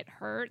not get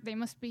hurt, they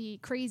must be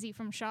crazy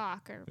from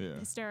shock or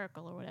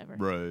hysterical or whatever.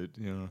 Right,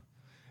 yeah.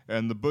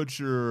 And the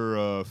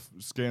butcher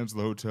scans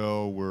the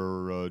hotel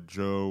where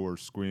Joe or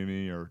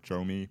Squeamy or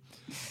Jomi.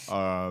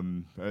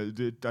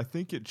 I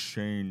think it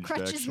changed,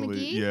 Crutches actually.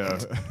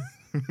 McGee?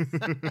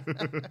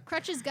 Yeah.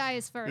 Crutches guy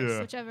is first,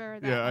 Yeah. whichever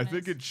that Yeah, I one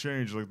think is. it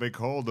changed. Like, they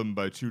called them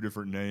by two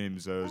different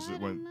names as I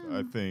it went. don't know.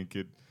 I think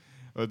it.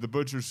 The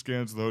butcher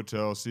scans the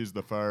hotel, sees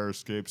the fire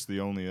escape's the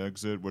only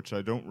exit, which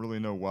I don't really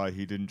know why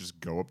he didn't just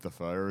go up the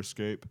fire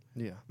escape.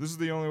 Yeah. This is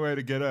the only way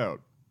to get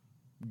out.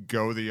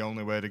 Go the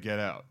only way to get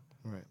out.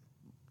 Right.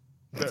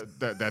 That's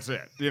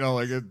it.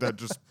 That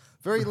just.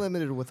 Very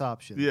limited with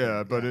options.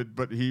 Yeah,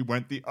 but he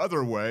went the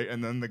other way,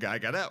 and then the guy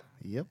got out.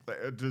 Yep.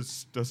 It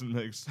just doesn't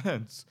make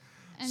sense.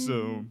 And-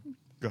 So,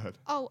 go ahead.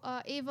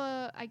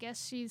 Ava, I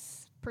guess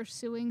she's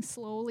pursuing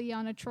slowly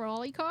on a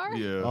trolley car.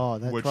 Yeah. Oh,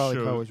 that which trolley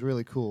car showed- was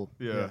really cool.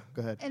 Yeah.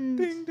 Go ahead. And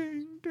Ding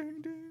ding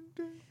ding ding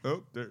ding.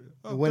 Oh, there.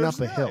 Oh, It went there's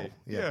up a the hill. guy.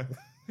 Yeah.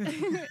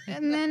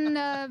 and then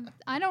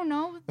I don't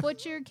know,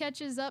 Butcher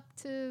catches up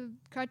to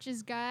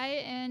Crutch's guy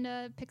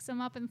and picks him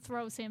up and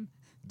throws him.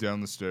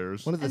 Down the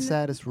stairs. One of the And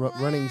saddest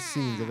running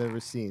scenes I've ever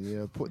seen.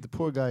 The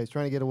poor guy is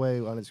trying to get away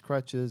on his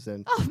crutches,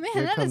 and Oh man,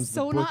 here that comes is the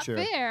so not butcher.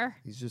 fair.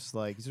 He's just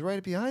like he's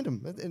right behind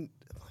him, and I'm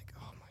like,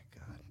 oh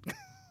my god.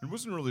 It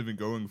wasn't really even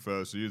going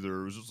fast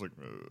either. It was just like.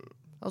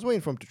 I was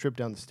waiting for him to trip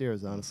down the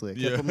stairs. Honestly,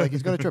 Yeah. I'm like,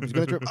 he's gonna trip. He's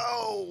gonna trip.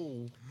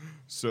 Oh.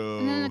 So.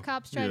 And then the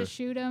cops try yeah. to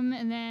shoot him,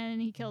 and then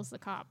he kills the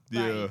cop.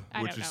 Yeah,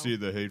 I which don't you know. see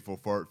the hateful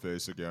fart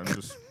face again.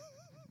 Just.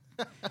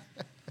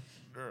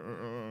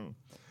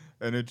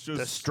 And it's just.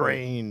 The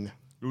strain.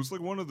 It was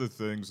like one of the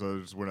things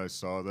when I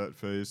saw that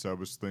face, I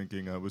was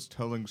thinking, I was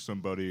telling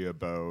somebody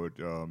about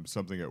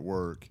something at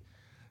work.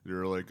 They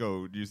were like,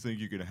 oh, do you think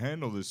you can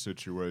handle this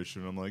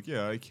situation? I'm like,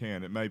 yeah, I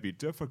can. It might be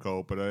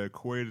difficult, but I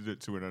equated it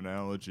to an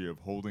analogy of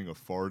holding a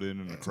fart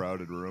in a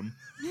crowded room.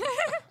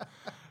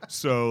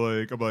 So,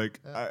 like, I'm like,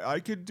 I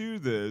could do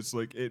this.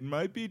 Like, it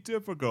might be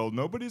difficult.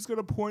 Nobody's going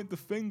to point the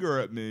finger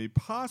at me,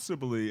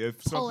 possibly,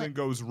 if Pull something it.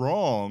 goes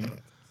wrong.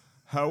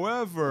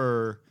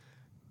 However,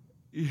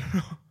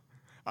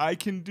 I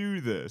can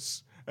do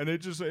this. And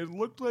it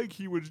looked like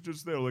he was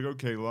just there. Like,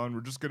 okay, Lon,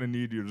 we're just going to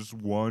need you. Just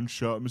one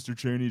shot, Mr.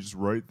 Cheney, just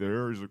right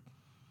there. He's like,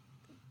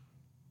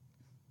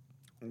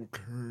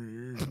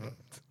 okay.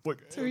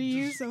 Like, To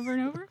reuse over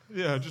and over.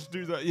 yeah, just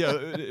do that. Yeah,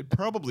 it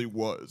probably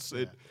was.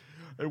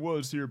 It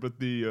was here, but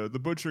the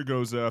butcher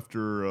goes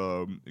after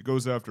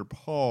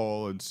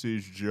Paul and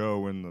sees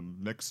Joe in the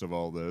mix of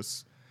all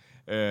this.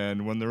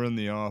 And when they're in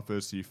the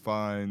office, he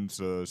finds.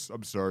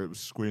 I'm sorry, it was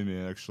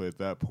Squeamy actually at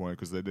that point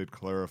because they did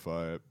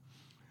clarify it.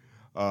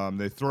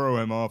 They throw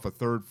him off a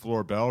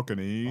third-floor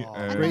balcony. Aw,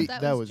 and great.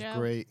 that That was was Joe.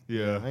 great.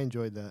 Yeah. I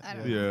enjoyed that. I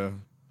don't Yeah,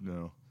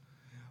 no.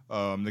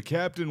 The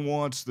captain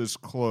wants this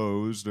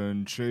closed,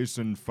 and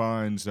Chasen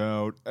finds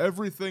out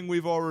everything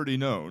we've already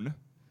known.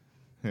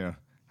 Yeah.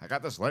 I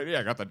got this lady,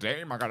 I got the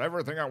dame, I got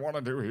everything I want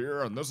to do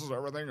here, and this is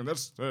everything, and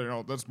this,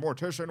 this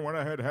mortician went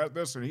ahead, had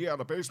this, and he had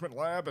a basement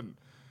lab, and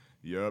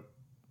yep.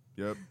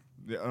 Yeah,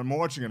 I'm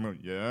watching him,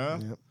 yeah,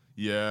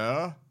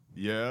 Yep.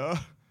 yeah,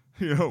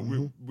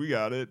 we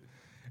got it.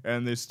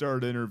 And they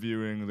start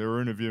interviewing, they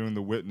were interviewing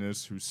the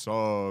witness who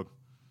saw,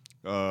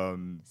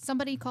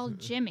 Somebody called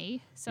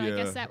Jimmy, so I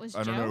guess that was Joe.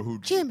 I don't know who.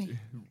 Jimmy.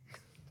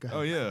 Go ahead.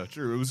 Oh, yeah,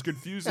 true. It was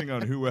confusing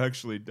on who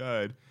actually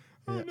died.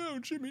 Yeah. Oh, no,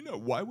 Jimmy, no.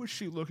 Why was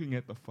she looking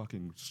at the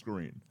fucking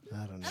screen?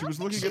 I don't know. She was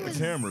think looking she at the was-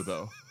 camera,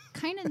 though.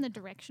 Kind of in the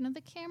direction of the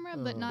camera,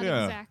 but not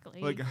Yeah.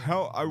 exactly. Like,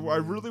 I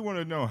really want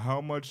to know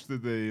how much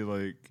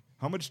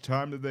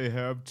time did they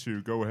have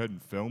to go ahead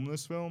and film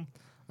this film?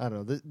 I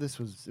don't know.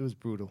 It was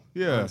brutal.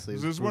 Yeah, Honestly, it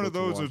this was is one of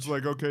brutal to those. It's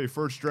watch. like, okay,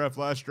 first draft,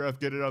 last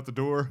draft, get it out the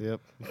door, Yep.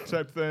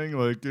 type thing.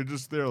 Like you're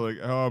just there, like,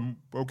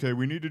 okay,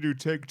 we need to do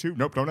take two.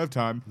 Nope, don't have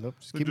time. Nope.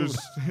 Just So keep just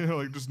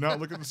just not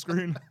look at the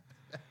screen.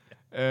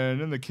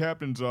 And in the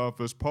captain's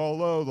office, Paul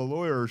Lowe, the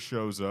lawyer,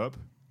 shows up,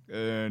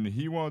 and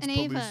he wants And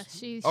police. Ava,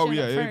 she Oh showed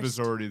yeah, up Ava's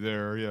first. already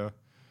there. Yeah,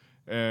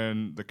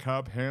 and the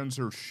cop hands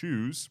her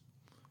shoes,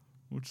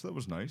 which that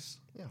was nice.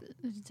 Yeah.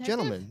 The detective?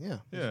 Gentlemen. Yeah.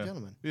 He's Yeah, a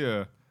gentleman.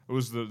 yeah. It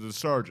was the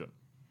sergeant.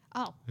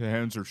 Oh, He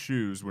hands her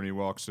shoes when he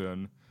walks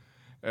in,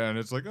 and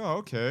it's like, oh,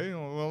 okay,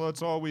 well,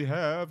 that's all we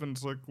have. And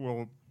it's like,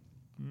 well,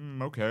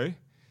 okay.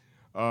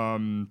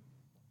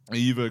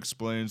 Eva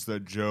explains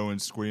that Joe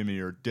and Squeamy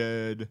are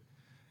dead.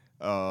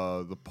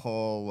 The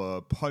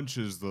Paul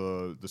punches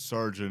the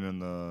sergeant in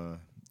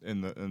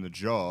the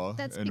jaw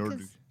That's in order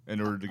because-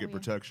 to oh, get yeah.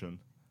 protection.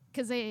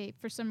 because they,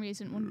 for some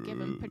reason, wouldn't give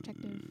him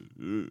protective.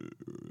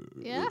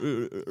 Yeah?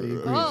 He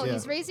agrees, Oh, yeah.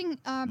 he's raising,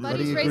 Buddy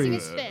Buddy's raising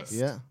his agrees. fist.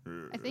 Yeah.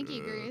 I think he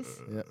agrees.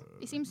 Yep.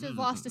 He seems to have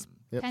lost his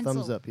Yep. pencil.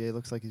 Thumbs up. Yeah, it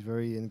looks like he's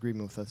very in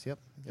agreement with us. Yep.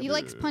 He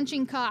likes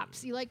punching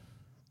cops.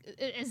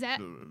 Is that?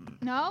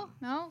 No?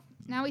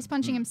 Now he's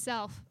punching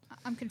himself.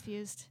 I'm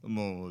confused.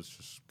 Well, let's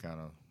just kind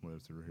of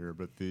live through here.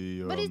 But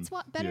the But it's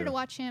better yeah. to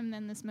watch him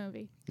than this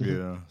movie.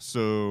 Yeah.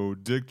 So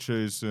Dick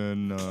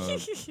Chasen.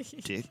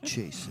 Dick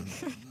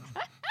Chasen.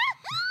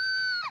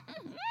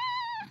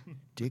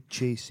 Dick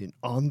Chasen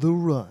on the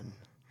run.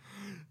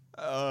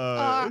 It's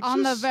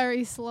on the just-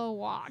 very slow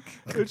walk.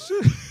 It's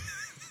just,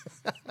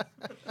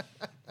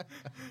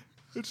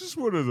 it's just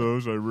one of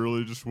those I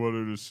really just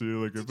wanted to see.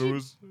 Like if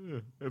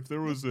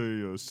there was a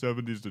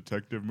 70s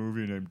detective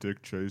movie named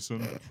Dick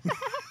Chasen.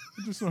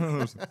 Just one of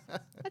those.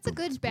 That's a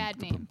good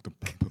bad name.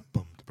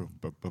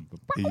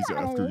 He's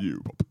after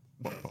you.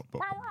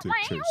 Dick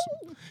Chasen.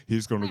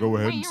 He's going to go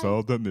ahead and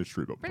solve that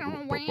mystery. Dick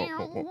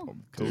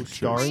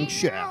Co-starring Chasen.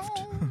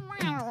 Shaft.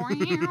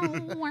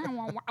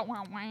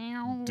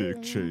 Dick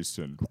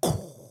Chasen.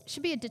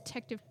 Should be a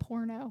detective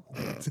porno.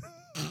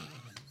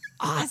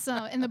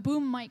 Awesome. And the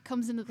boom mic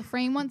comes into the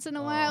frame once in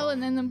a while,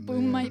 and then the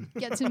boom mic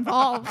gets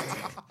involved.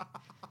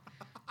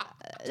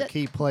 The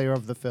key player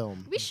of the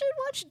film. We should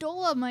watch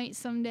Dolomite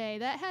someday.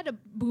 That had a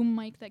boom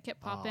mic that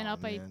kept popping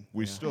up. Man.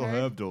 We Yeah. still Heard.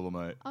 have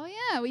Dolomite. Oh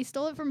yeah, we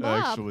stole it from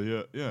Bob.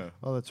 Actually, yeah.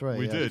 Oh, that's right.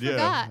 We yeah. did, yeah.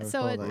 Forgot. I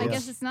So recall that, I yes.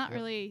 guess it's not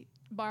really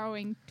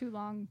borrowing too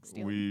long.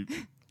 Stealing. We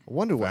I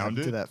wonder what Found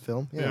happened to it? that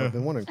film. Yeah, Yeah. I've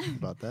been wondering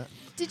about that.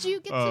 Did you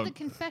get to the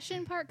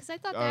confession part? Because I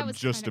thought that I'm was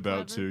just kinda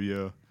about clever, to,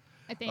 yeah.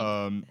 I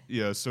think.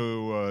 Yeah,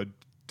 so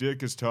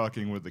Dick is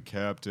talking with the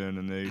captain,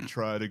 and they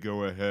try to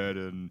go ahead,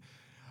 and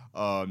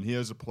he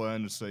has a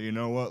plan to say, you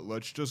know what,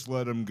 let's just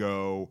let him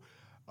go,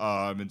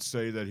 and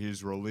say that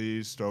he's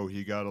released. Oh,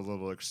 he got a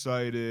little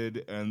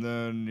excited, and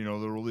then, they'll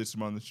release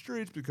him on the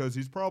streets because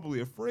he's probably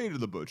afraid of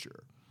the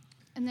butcher,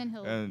 and then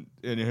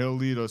he'll he'll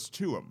lead us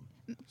to him.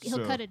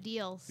 So- cut a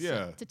deal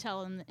yeah. to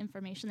tell them the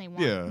information they want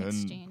Yeah, in and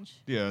exchange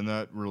yeah, and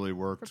that really for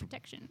worked.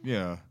 protection.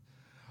 Yeah.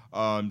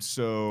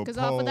 So Because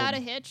Paul, off without a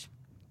hitch,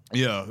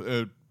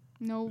 yeah,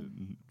 no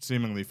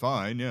seemingly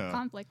fine, yeah.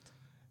 conflict.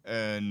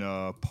 And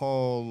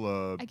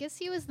Paul, I guess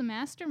he was the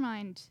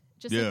mastermind.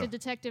 Just Yeah. like the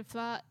detective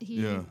thought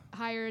he Yeah.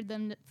 hired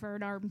them for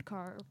an armed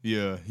car. he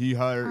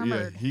hired. Yeah,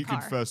 Armored he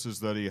car. confesses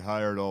that he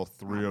hired all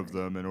three of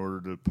them in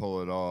order to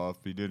pull it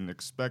off. He didn't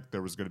expect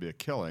there was going to be a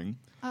killing.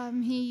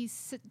 He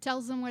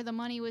tells them where the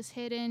money was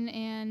hidden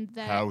and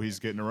that How he's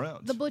getting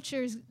around. the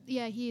butcher's.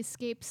 Yeah, he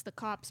escapes the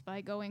cops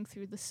by going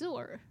through the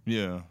sewer.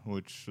 Yeah,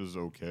 which is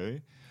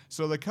okay.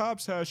 So the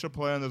cops hash a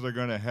plan that they're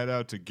going to head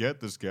out to get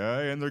this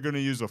guy, and they're going to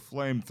use a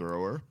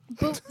flamethrower.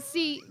 But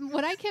see,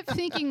 what I kept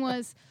thinking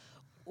was,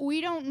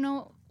 we don't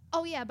know.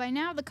 Oh yeah, by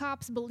now the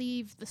cops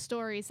believe the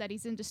stories that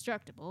he's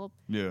indestructible.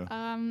 Yeah.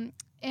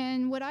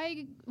 And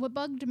what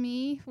bugged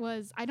me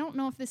was, I don't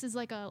know if this is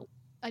like a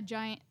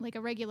giant, like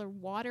a regular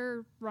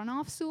water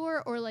runoff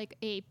sewer or like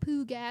a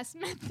poo gas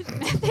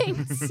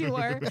methane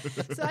sewer.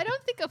 So I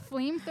don't think a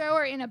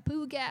flamethrower in a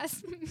poo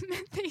gas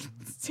methane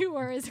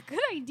sewer is a good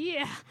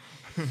idea.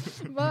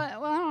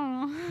 But, well, I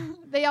don't know.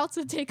 They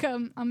also take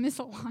a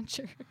missile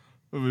launcher.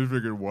 We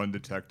figured one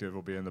detective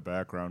will be in the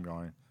background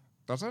going,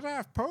 Does it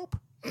have poop?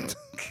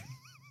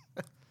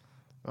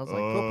 I was like,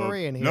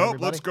 potpourri in here, nope,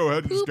 everybody. let's go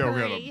ahead and just go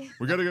get Poopery. him.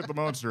 We got to get the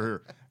monster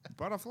here.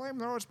 But a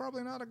flamethrower is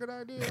probably not a good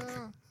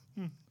idea.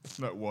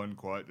 That one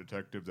quiet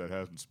detective that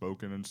hasn't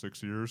spoken in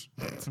 6 years.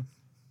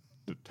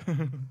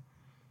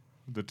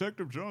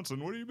 Detective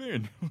Johnson, what do you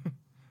mean?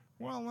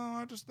 Well, no,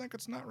 I just think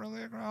it's not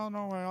really. Oh,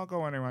 no way. I'll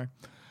go anyway.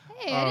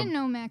 Hey, I didn't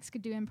know Max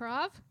could do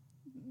improv.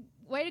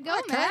 Way to go,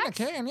 I kind Max.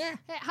 of can, yeah.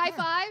 Hey, high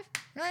five.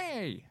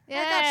 Hey. I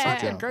Yeah. got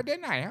something good,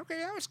 didn't I? Okay,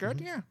 that was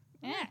good, yeah.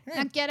 Yeah. Yeah,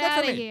 Now get good for out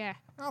of me. here.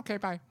 Okay,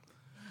 bye.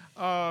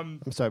 I'm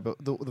sorry, but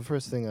the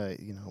first thing as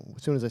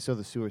soon as I saw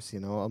the sewer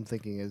scene, all I'm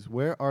thinking is,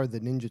 where are the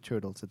Ninja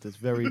Turtles at this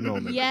very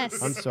moment?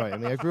 Yes. I'm sorry. I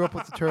mean, I grew up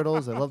with the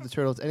Turtles. I love the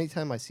Turtles.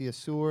 Anytime I see a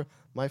sewer,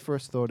 my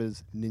first thought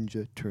is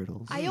Ninja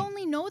Turtles. I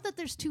only know that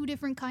there's two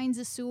different kinds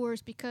of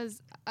sewers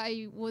because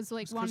I was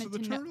like Because wanted of the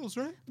to know. turtles,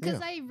 right? Because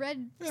Yeah. I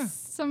read Yeah.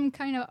 some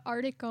kind of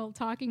article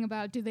talking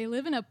about, do they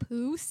live in a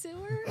poo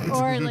sewer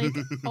or like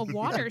a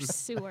water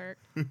sewer?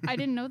 I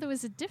didn't know there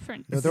was a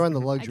difference. No, they're on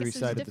the I luxury guess there's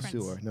side a of the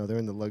difference. sewer. No, they're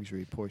in the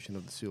luxury portion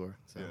of the sewer.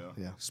 So,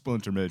 yeah.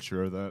 Splinter made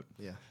sure of that.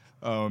 Yeah.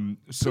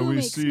 So Pooh we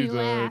makes see me that.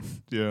 laugh,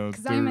 Yeah.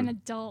 Because I'm an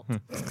adult.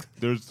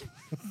 There's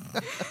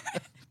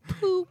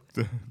Poo.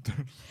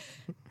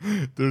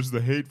 there's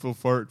the hateful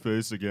fart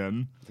face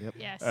again,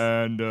 Yes.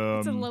 and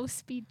It's a low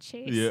speed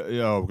chase.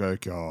 yeah. Oh my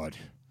god.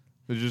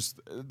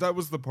 That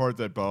was the part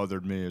that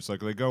bothered me. It's like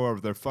they go over,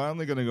 they're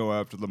finally going to go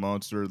after the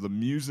monster. The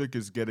music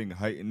is getting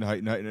heightened,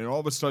 and all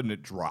of a sudden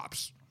it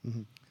drops.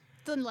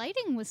 The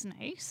lighting was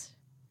nice.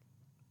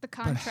 The But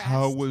contrast.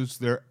 how was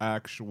their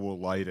actual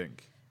lighting?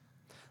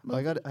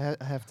 Well, I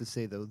have to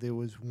say though, there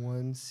was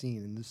one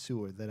scene in the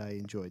sewer that I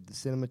enjoyed. The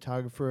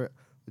cinematographer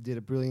did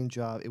a brilliant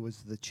job. It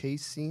was the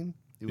chase scene.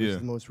 It was Yeah.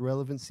 the most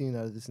relevant scene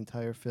out of this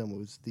entire film. It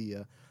was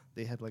the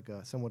they had like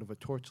a somewhat of a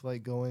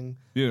torchlight going,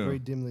 Yeah. very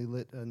dimly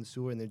lit in the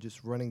sewer, and they're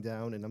just running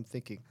down. And I'm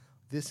thinking,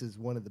 this is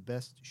one of the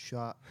best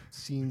shot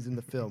scenes in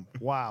the film.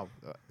 Wow,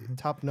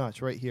 top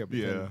notch right here. But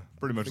Yeah, then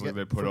pretty much forget-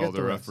 like they put forget all the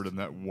their rest. effort in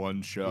that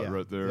one shot Yeah,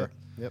 right there.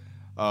 Yep.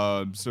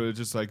 So it's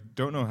just like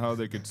don't know how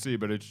they could see,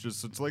 but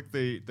it's like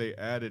they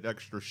added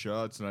extra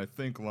shots, and I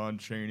think Lon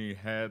Chaney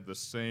had the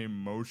same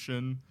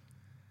motion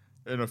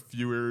in a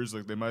few areas.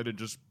 Like they might have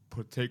just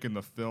taken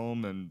the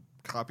film and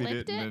copied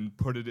Flipped it and it? then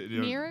put it,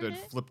 Mirrored then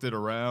it? flipped it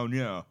around,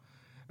 yeah,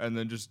 and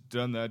then just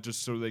done that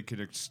just so they could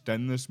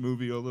extend this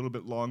movie a little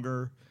bit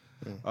longer.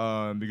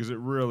 Because it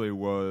really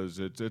was.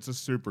 It's a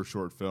super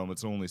short film.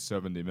 It's only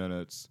 70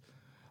 minutes.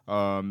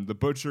 The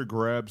butcher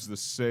grabs the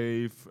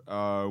safe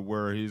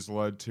where he's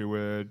led to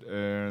it,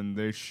 and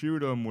they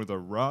shoot him with a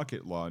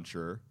rocket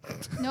launcher.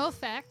 No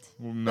effect.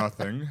 Well,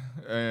 nothing.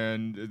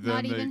 And then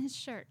Not they, even his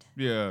shirt.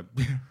 yeah,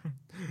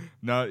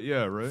 not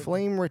yeah, right.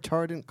 Flame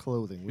retardant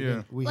clothing. We, Yeah.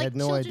 didn't- we like had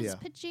no children's idea.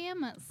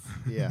 pajamas.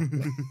 Yeah.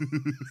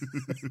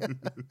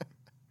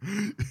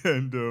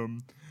 And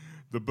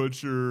the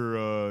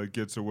butcher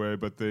gets away,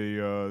 but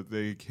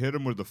they hit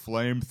him with the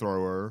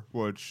flamethrower,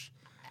 which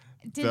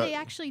Did That- they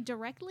actually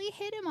directly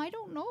hit him? I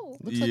don't know.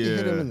 Looks like you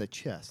hit him Yeah. in the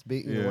chest.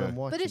 You know, when Yeah. I'm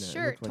watching But his it, it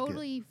shirt looked like it.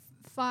 totally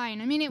fine.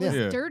 I mean, it was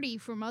Yeah. dirty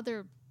from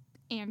other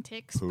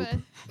antics, Poop.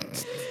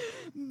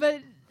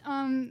 but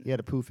He had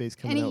a poo face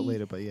coming and out he-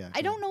 later, but yeah.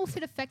 I don't know if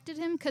it affected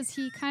him because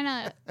he kind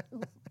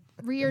of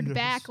reared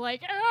back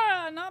like,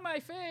 not my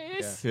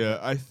face. yeah,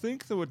 I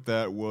think that what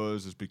that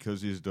was is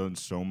because he's done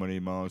so many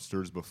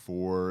monsters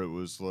before. It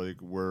was like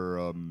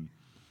where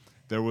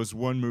there was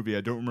one movie, I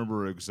don't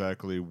remember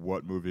exactly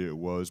what movie it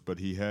was, but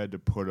he had to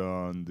put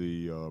on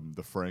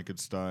the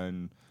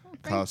Frankenstein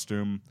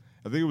costume.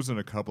 I think it was in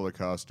a couple of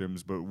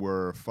costumes, but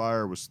where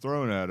fire was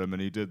thrown at him,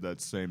 and he did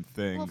that same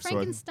thing. Well, So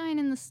Frankenstein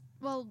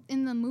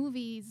in the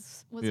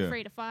movies was Yeah.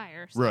 afraid of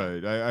fire. So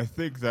right, I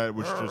think that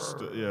was just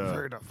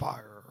yeah. of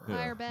fire.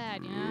 Fire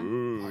bad, you know?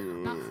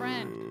 Not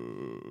friend.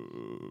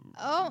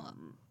 Oh,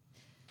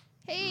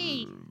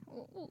 hey.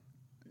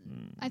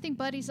 I think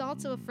Buddy's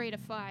also afraid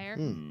of fire.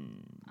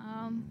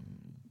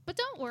 But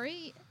don't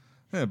worry.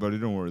 Yeah, buddy,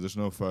 don't worry. There's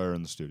no fire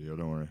in the studio.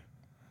 Don't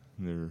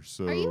worry.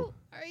 So Are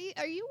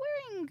you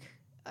wearing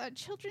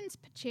children's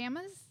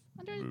pajamas?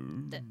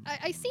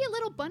 I see a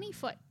little bunny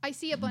foot. I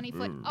see a bunny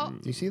foot. Oh,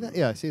 Do you see that?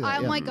 Yeah, I see that.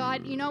 oh yeah. my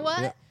God! You know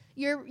what?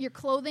 Yeah. Your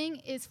clothing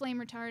is flame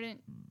retardant.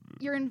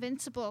 You're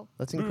invincible.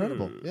 That's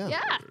incredible. Yeah.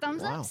 Yeah,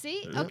 thumbs Wow. up.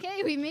 See, Yeah.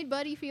 okay, we made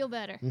Buddy feel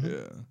better.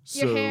 yeah.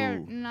 Your hair,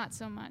 not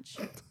so much.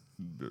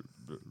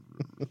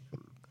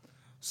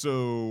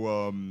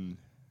 So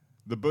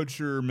the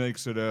butcher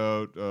makes it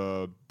out.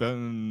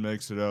 Benton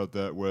makes it out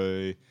that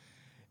way,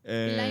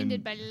 and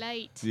Blinded by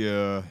light.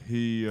 yeah,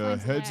 he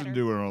Finds a heads ladder.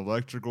 into an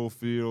electrical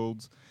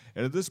field,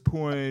 and at this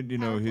point, you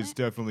know, Power he's plant?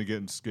 definitely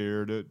getting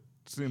scared. It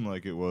seemed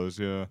like it was,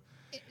 yeah.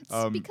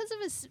 It's because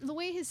of the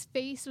way his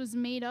face was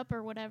made up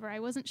or whatever. I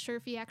wasn't sure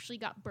if he actually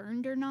got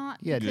burned or not.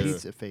 He had Yeah.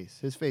 pizza face.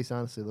 His face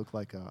honestly looked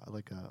like a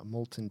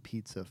molten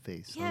pizza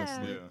face. Yeah.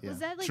 Honestly. Yeah. Was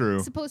that like True.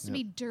 supposed to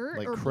be dirt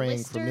Like or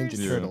Krang from Ninja blisters?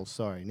 Yeah. Turtles.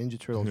 Sorry, Ninja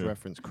Turtles Yeah.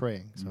 reference.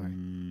 Krang. Sorry.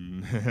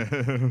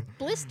 Mm.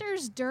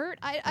 Blisters, dirt.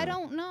 I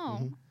don't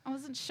know. I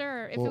wasn't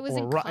sure if or it was or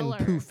in rotten color.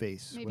 poo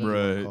face. maybe.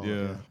 whatever you Right, call it,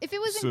 yeah. If it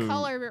was So- in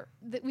color,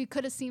 that we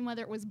could have seen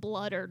whether it was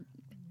blood or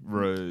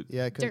Right.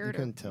 Yeah, I couldn't, you Dirt or-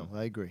 couldn't tell.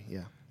 I agree.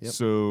 Yeah. Yep.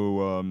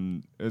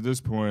 So at this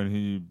point,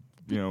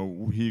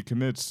 he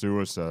commits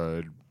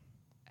suicide,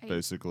 I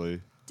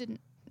basically.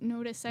 didn't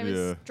notice. I Yeah.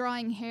 was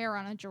drawing hair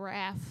on a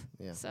giraffe.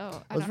 Yeah. So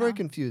I was don't very know.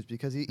 confused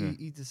because Yeah.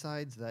 he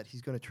decides that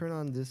he's going to turn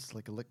on this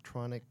like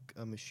electronic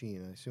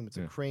machine. I assume it's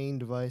Yeah. a crane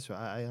device, or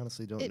I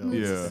honestly don't It know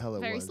moves what Yeah. the hell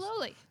it very was.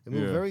 slowly. It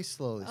moved Yeah. very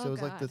slowly, so Oh, it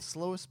was like the God.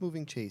 slowest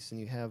moving chase, and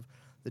you have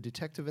the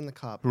detective and the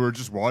cop. Who are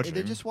just watching.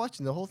 They're just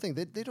watching the whole thing.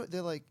 They don't.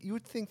 They're like, you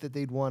would think that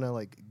they'd want to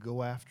like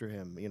go after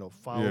him,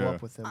 follow Yeah.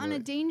 up with him, On or a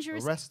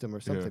dangerous arrest him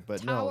or something.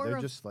 But no, tower they're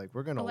of just like,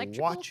 we're gonna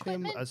electrical watch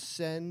equipment? him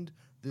ascend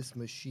this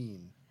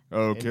machine.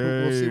 Okay.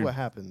 And we'll see what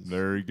happens.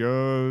 There he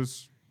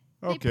goes.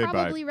 Okay, they bye.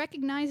 probably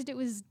recognized it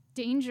was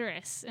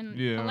dangerous and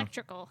Yeah.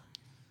 electrical.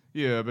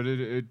 Yeah, but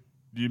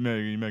you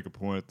make a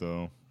point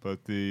though.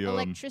 But the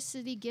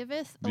Electricity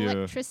giveth, yeah,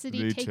 electricity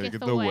they taketh take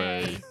it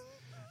away.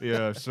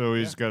 yeah, so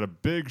he's got a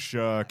big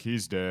shock.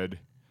 He's dead,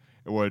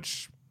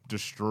 which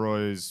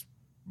destroys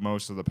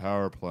most of the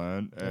power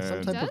plant. Some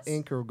And type of Does?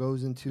 anchor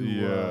goes into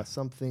Yeah.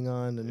 something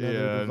on another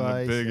yeah, and a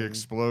device. big and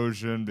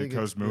explosion big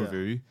because ex- yeah.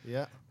 movie.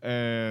 Yeah.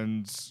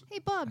 And Hey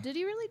Bob, did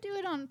he really do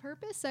it on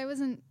purpose?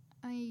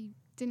 I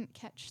didn't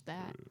catch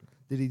that.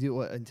 Did he do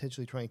what?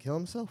 Intentionally try and kill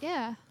himself?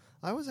 Yeah.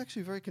 I was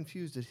actually very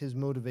confused at his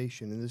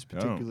motivation in this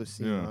particular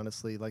scene. yeah.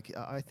 Honestly, like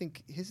I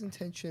think his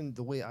intention,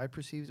 the way I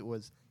perceived it,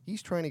 was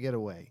he's trying to get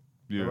away.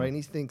 yeah, Right? And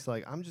he thinks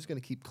like, I'm just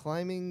gonna keep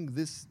climbing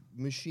this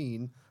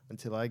machine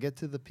until I get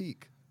to the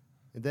peak,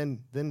 and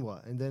then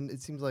what? And then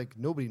it seems like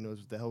nobody knows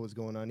what the hell was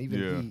going on. Even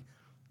Yeah. he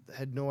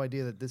had no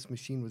idea that this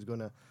machine was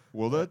gonna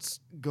well, that's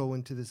go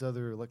into this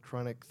other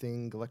electronic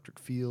thing, electric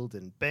field,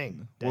 and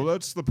bang. well, dead.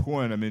 that's the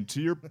point. I mean,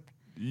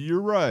 you're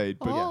right,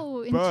 but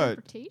Oh, but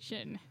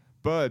interpretation.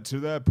 But to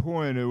that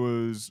point, it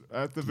was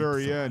at the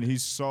very end. He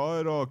saw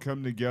it all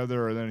come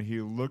together, and then he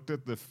looked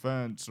at the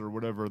fence or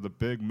whatever, the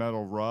big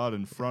metal rod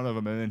in front of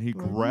him, and then he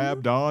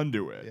grabbed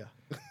onto it.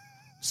 Yeah.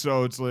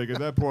 So it's like at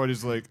that point,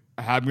 he's like,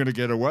 "I'm gonna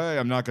get away.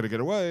 I'm not gonna get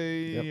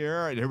away. Yep.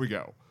 All right, here we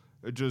go."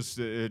 It just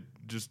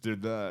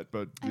did that.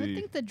 But I would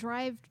think the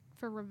drive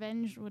for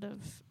revenge would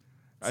have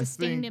I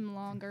sustained think- him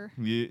longer.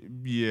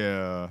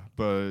 Yeah,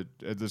 but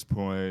at this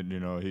point,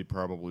 he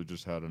probably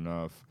just had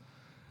enough.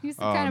 He's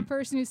the kind of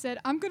person who said,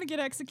 "I'm gonna get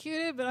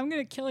executed, but I'm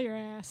gonna kill your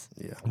ass."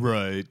 Yeah.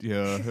 Right.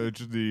 Yeah.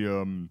 It's the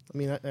I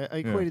mean, I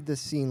equated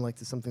this scene like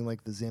to something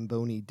like the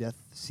Zamboni death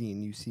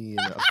scene you see in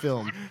a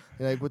film.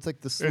 And like, what's like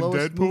the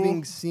slowest Deadpool?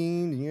 moving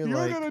scene, and you're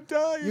like, gonna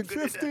die you're in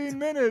gonna 15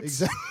 minutes.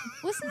 exactly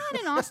Wasn't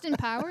that in Austin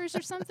Powers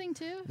or something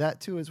too?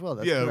 that too as well.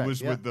 That's Yeah, correct. it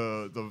was yeah. with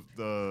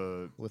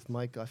the with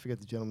Mike. I forget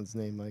the gentleman's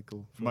name.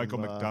 Michael. From, Michael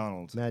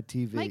McDonald. Mad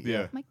TV. Mike,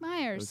 Yeah. Mike It was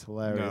Myers.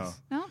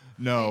 hilarious. No,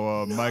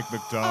 No, Mike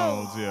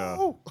McDonald.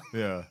 Oh.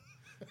 Yeah.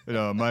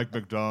 Mike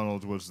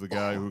McDonald was the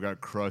guy who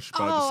got crushed by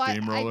Oh, the I-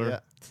 steamroller. Yeah.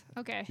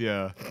 okay.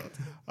 Yeah.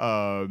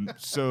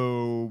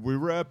 So we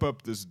wrap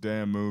up this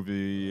damn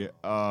movie.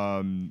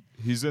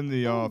 He's in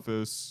the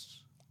office.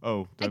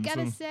 Oh, I gotta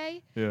Dempson?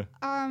 say, Yeah.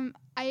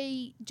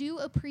 I do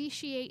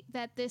appreciate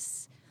that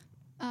this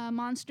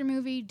monster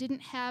movie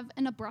didn't have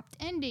an abrupt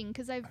ending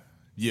because I've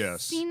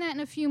Yes. seen that in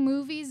a few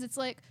movies. It's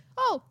like,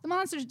 oh, the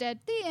monster's dead.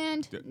 The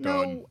end.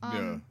 No, done.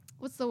 Yeah.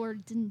 what's the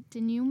word?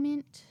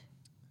 Denouement?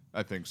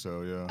 I think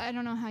so, yeah. I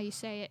don't know how you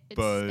say it. It's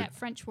But- that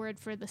French word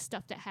for the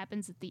stuff that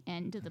happens at the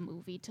end of the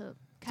movie to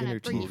kind Dinner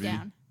of bring you TV.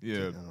 down. Yeah,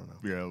 I don't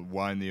know. yeah,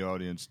 wind the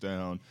audience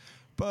down.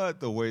 But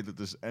the way that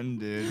this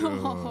ended,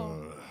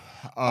 Oh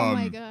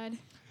my god.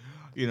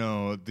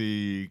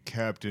 The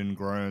captain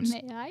grants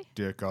May I?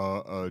 Dick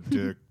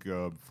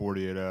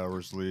 48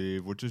 hours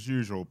leave, which is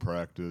usual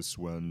practice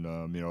when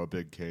a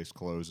big case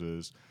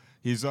closes.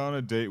 He's on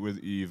a date with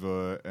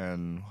Eva,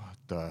 and what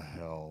the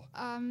hell?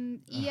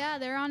 Yeah,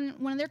 they're on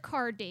one of their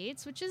car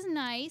dates, which is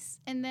nice.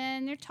 And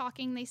then they're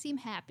talking. They seem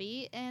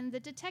happy. And the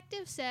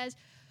detective says,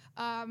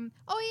 "Oh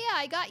yeah,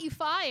 I got you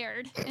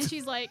fired." And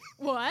she's like,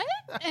 "What?"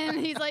 And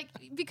he's like,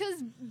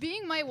 "Because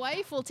being my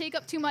wife will take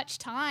up too much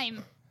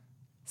time."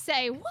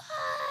 Say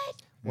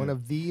what? One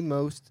of the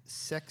most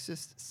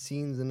sexist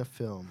scenes in a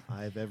film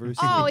I've ever seen.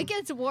 Oh, it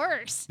gets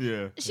worse.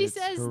 Yeah. She It's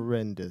says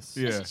horrendous.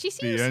 Yeah, she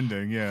seems the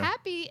ending, yeah.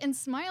 happy and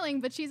smiling,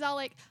 but she's all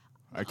like,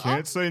 I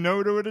can't say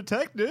no to a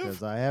detective.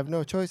 Because I have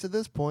no choice at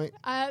this point.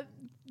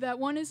 that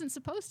one isn't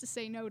supposed to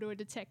say no to a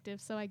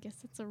detective, so I guess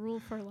it's a rule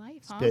for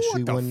life, huh?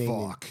 Especially the one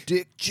named fuck?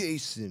 Dick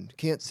Jason.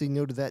 Can't say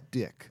no to that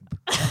dick.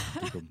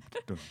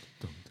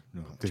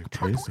 Dick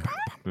Jason.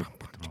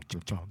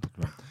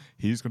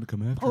 He's gonna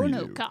come after Oh you.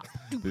 no, cop.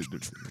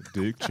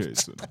 Dick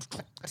Jason.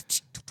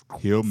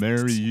 He'll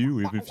marry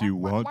you even if you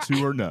want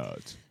to or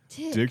not.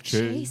 Dick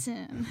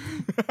Jason.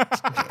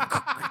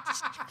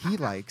 He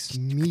likes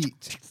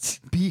meat.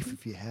 Beef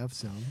if you have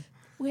some.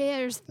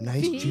 Where's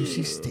Nice the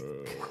juicy steak.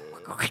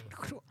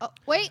 Oh,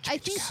 wait, I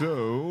think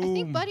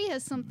So. Buddy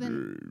has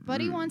something.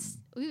 Buddy wants.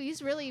 Ooh,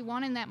 he's really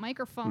wanting that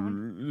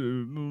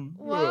microphone.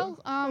 Well,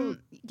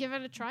 give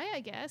it a try, I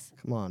guess.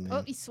 Come on, man.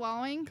 Oh, he's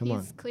swallowing. Come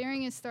he's on.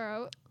 clearing his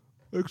throat.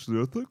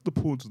 Actually, I think the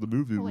point of the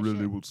movie Holy really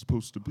shit. was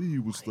supposed to be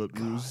was that it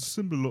was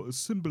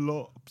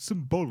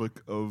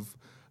symbolic of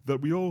that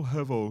we all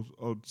have our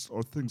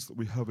things that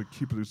we have and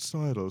keep it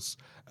inside us.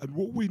 And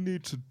what we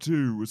need to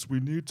do is we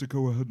need to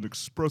go ahead and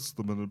express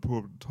them in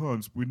important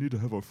times. We need to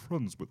have our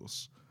friends with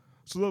us.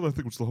 So that, I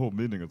think, was the whole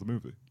meaning of the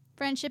movie.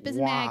 Friendship is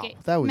Wow.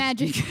 magic. That was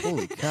magic. deep.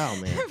 Holy cow,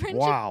 man. Friendship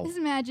Wow. is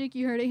magic.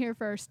 You heard it here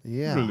first.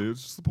 Yeah. Really,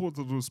 it's just the point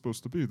that it was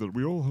supposed to be, that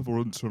we all have our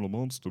internal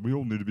monster. We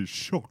all need to be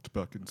shocked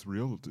back into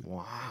reality.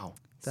 Wow.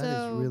 That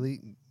So- is really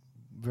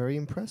very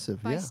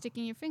impressive. By Yeah.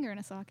 sticking your finger in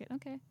a socket.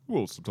 Okay.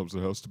 Well, sometimes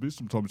it has to be.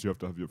 Sometimes you have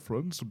to have your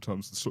friends.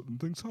 Sometimes certain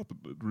things happen.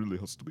 It really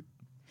has to be.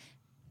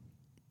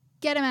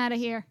 Get him out of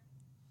here.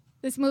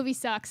 This movie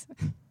sucks.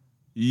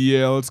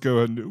 Yeah, let's go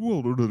ahead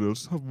and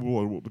let's have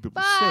more what the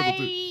people say.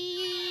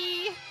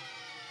 Bye.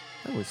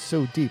 That was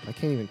so deep. I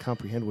can't even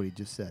comprehend what he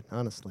just said.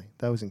 Honestly,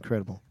 that was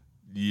incredible.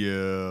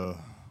 Yeah.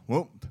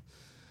 Well,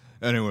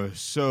 anyway,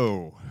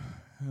 so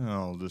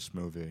this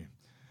movie.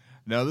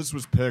 Now, this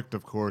was picked,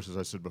 of course, as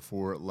I said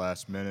before, at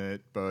last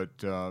minute,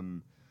 but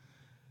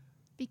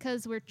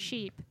Because we're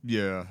cheap.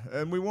 yeah,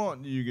 and we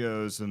want you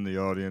guys in the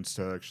audience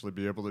to actually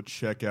be able to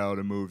check out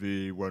a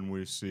movie when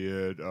we see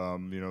it.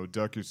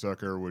 Ducky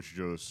Sucker was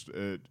just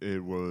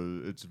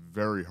it's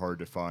very hard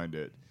to find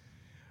it.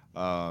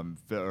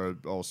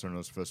 Also known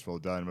as Fistful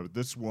of Dynamite. But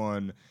this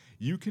one,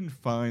 you can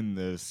find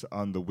this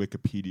on the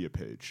Wikipedia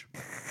page.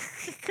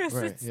 Because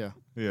Right. Yeah.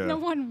 Yeah. no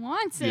one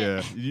wants it.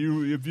 Yeah,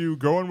 if you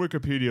go on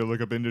Wikipedia,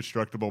 look up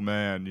Indestructible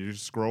Man, you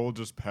just scroll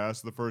just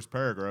past the first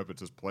paragraph, it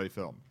says play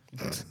film.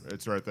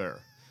 It's right there.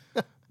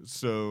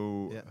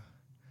 So Yeah.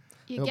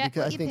 You No, get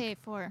because I what you think- pay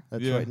for.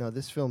 That's Yeah. right. No,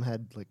 this film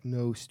had like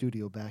no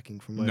studio backing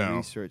from my No,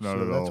 research, not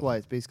so at that's all. why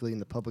it's basically in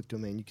the public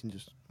domain. You can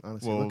just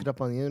honestly Well- look it up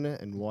on the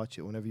internet and watch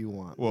it whenever you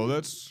want. well,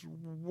 that's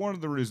one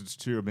of the reasons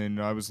too. I mean,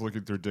 I was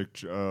looking through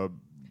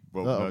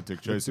well, Uh-oh. not Dick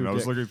Look Jason. through I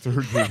was Dick.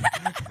 looking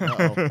through.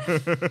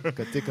 Uh-oh.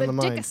 Got Dick on the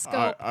mind.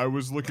 Dickoscope. I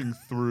was looking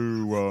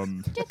through.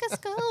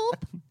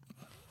 Dickoscope.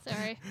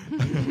 Sorry.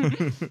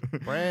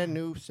 Brand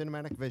new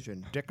cinematic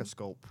vision.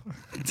 Dickoscope.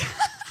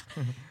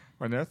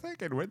 When they're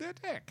thinking with their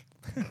dick.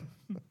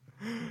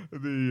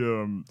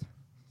 the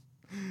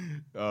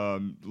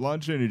Lon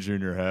Chaney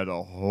Jr. had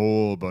a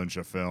whole bunch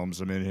of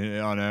films. I mean,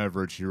 on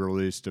average, he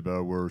released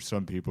about where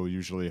some people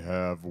usually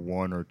have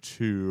 1 or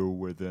 2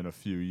 within a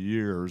few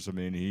years. I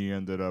mean, he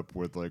ended up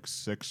with like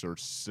 6 or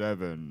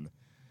 7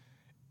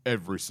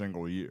 every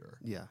single year.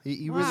 Yeah,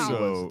 he Wow. really was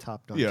So a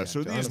top-notch yeah, actor. so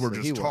these were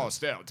Honestly, he just was.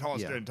 tossed out,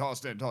 tossed Yeah. in,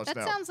 tossed in, tossed That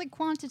out. sounds like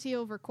quantity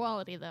over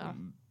quality, though.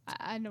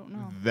 I don't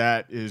know.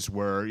 That is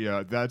where,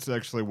 yeah, that's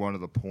actually one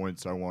of the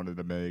points I wanted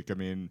to make. I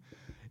mean,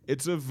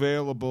 it's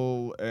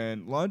available,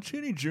 and Lon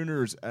Chaney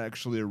Jr. is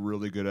actually a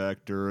really good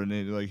actor, and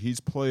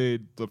he's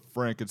played the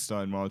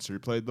Frankenstein monster, he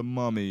played the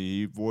Mummy,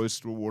 he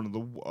voiced one of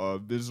the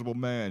Visible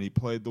Man, he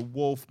played the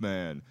Wolf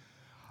Man.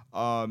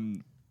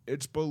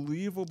 It's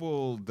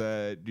believable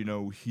that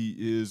he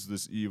is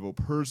this evil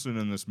person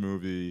in this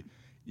movie,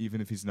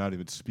 even if he's not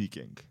even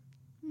speaking.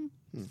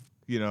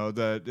 He's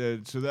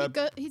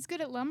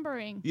good at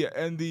lumbering. Yeah,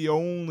 and the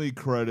only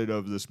credit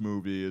of this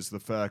movie is the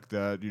fact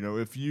that,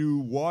 if you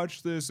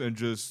watch this and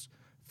just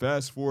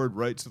fast forward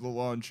right to the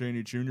Lon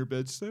Chaney Jr.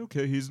 bit, say,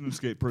 okay, he's an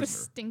escaped The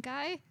prisoner. stink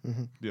eye.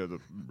 Yeah,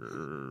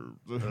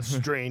 A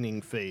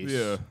straining face.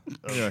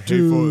 yeah,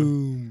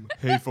 Doom.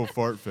 hateful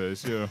fart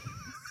face. Yeah,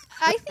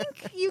 I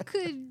think you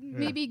could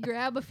maybe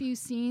grab a few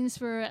scenes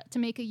to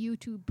make a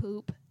YouTube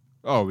poop.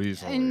 oh,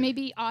 easily. And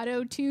maybe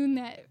auto-tune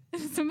that.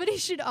 Somebody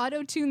should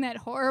auto-tune that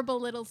horrible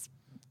little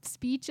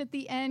speech at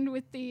the end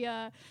with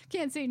the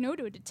can't say no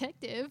to a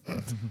detective.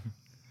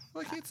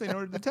 Well, I can't say no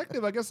to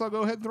detective. I guess I'll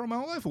go ahead and throw my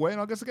whole life away, and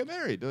I'll guess I get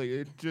married. Like,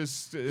 it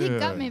just... He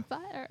got me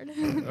fired.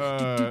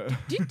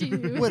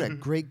 What a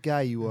great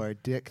guy you are,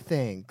 Dick.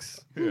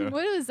 Thanks. What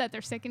was that,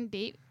 their second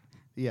date?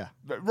 Yeah.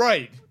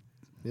 right.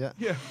 Yeah.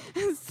 Yeah.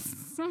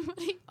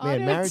 Somebody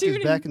Man, marriages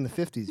auto-tuning back in the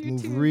 50s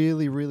moved YouTube.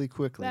 really, really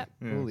quickly. That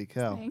Holy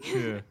cow. thing.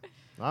 Yeah.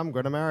 I'm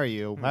going to marry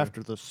you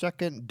after the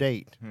second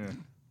date.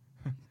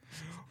 Yeah.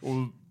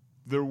 Well,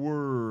 there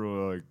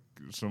were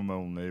some of my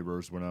old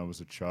neighbors when I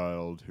was a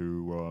child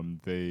who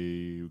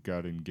they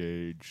got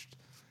engaged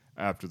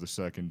after the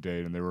second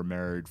date, and they were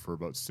married for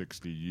about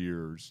 60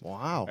 years.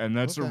 Wow. And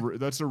that's Okay.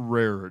 that's a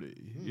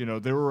rarity.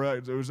 They were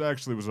it was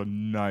a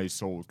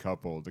nice old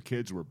couple. The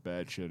kids were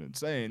batshit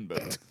insane,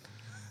 but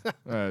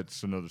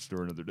that's another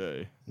story, another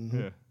day.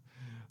 Yeah.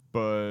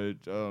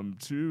 But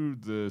to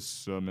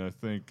this, I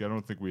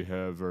don't think we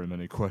have very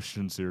many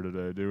questions here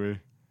today, do we?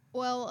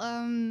 Well,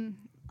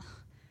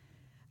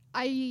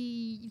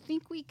 I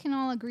think we can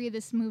all agree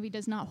this movie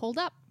does not hold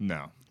up.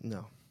 No.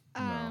 No.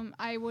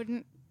 I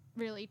wouldn't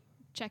really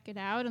check it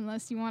out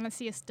unless you want to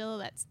see a still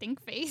of that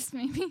stink face,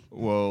 maybe.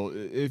 Well,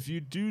 if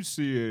you do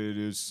see it, it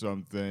is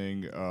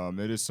something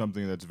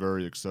that's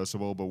very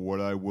accessible. But what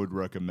I would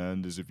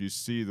recommend is if you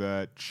see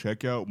that,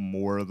 check out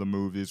more of the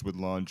movies with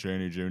Lon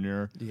Chaney Jr.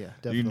 Yeah,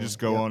 definitely. You can just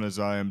go Yep. on his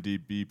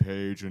IMDb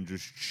page and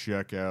just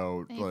check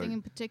out Anything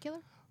in particular?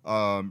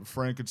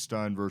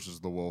 Frankenstein versus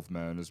the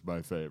Wolfman is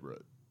my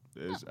favorite.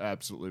 Is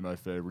absolutely my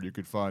favorite. You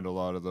could find a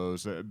lot of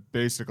those,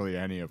 basically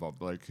any of them.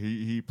 Like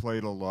he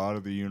played a lot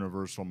of the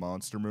Universal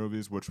monster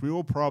movies, which we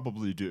will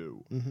probably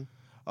do.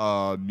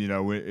 As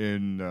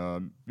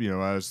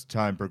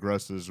time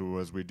progresses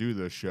as we do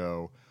this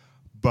show.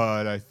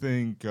 But I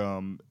think,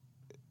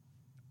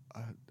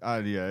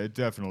 it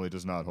definitely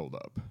does not hold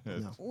up.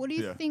 No. What do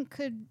you think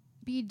could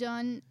be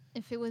done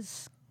if it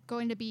was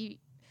going to be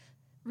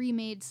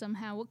remade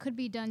somehow? What could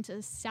be done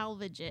to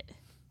salvage it?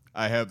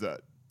 I have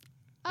that.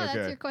 Oh, Okay.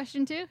 that's your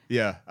question too?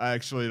 Yeah, I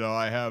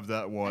have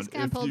that one. just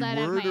kinda If pulled you that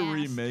out were my to ass.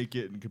 remake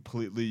it and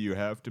completely, you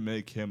have to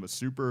make him a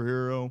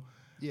superhero,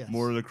 Yes.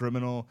 more of the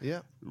criminal.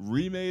 Yeah.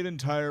 Remade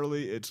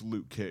entirely, it's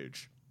Luke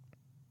Cage.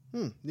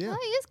 Yeah. Well,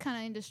 he is kind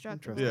of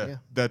indestructible. Interesting. Yeah, Yeah.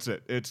 that's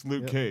it. It's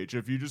Luke Yep. Cage.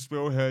 If you just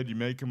go ahead, you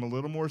make him a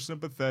little more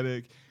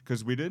sympathetic,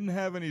 because we didn't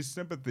have any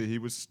sympathy. He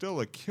was still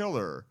a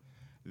killer.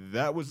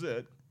 That was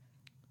it.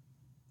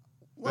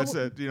 That's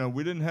it.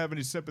 We didn't have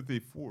any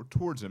sympathy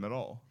towards him at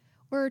all.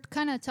 We're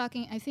kind of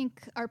talking, I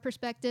think our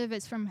perspective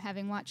is from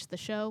having watched the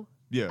show.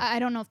 Yeah. I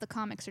don't know if the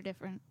comics are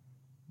different.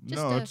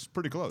 Just No, a it's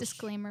pretty close.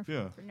 Disclaimer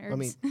Yeah. for nerds. I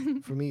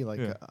mean, for me,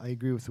 Yeah. I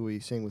agree with what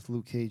you're saying with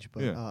Luke Cage,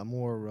 but Yeah.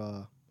 more.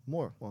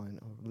 Well, I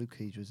know Luke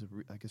Cage was,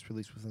 I guess,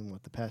 released within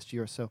the past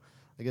year or so.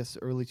 I guess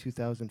early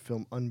 2000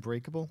 film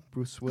Unbreakable,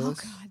 Bruce oh Willis.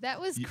 god, that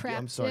was Yeah, crap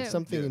I'm sorry, too.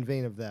 something Yeah. in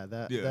vein of that.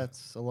 Yeah.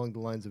 That's along the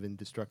lines of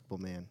Indestructible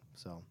Man.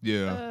 So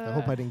Yeah. I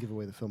hope I didn't give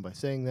away the film by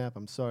saying that.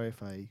 I'm sorry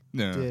if I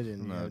No, did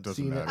and no, it haven't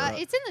doesn't seen matter.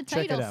 it. It's in the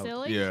check it title, out.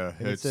 silly. Yeah,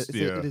 And it's it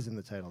yeah. is in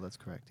the title. That's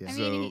correct. Yeah. I So-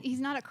 mean, he's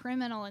not a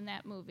criminal in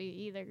that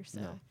movie either.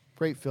 So No.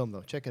 Great film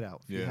though. Check it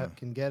out. If you Yeah.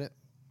 can get it,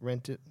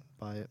 rent it,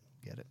 buy it,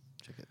 get it,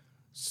 check it.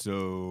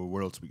 So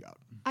what else we got?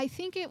 I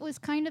think it was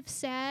kind of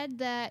sad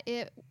that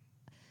it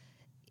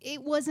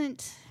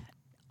wasn't.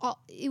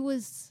 It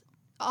was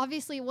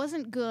obviously it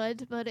wasn't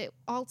good, but it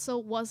also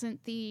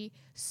wasn't the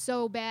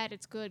so bad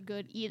it's good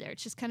either.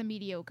 It's just kind of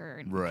mediocre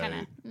and Right.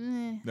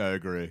 kind of I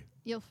agree.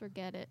 you'll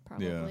forget it Yeah.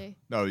 probably.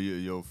 No,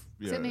 you'll.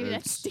 Yeah. Except maybe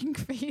that it's- stink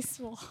face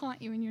will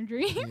haunt you in your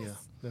dreams Yeah,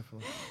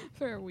 definitely.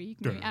 for a week.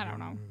 Maybe. I don't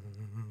know.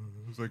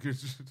 It's like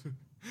it's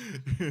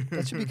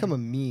That should become a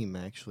meme,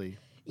 actually.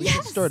 We Yes,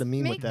 should start a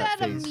meme make with that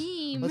that face.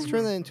 a meme. Let's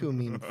turn that into a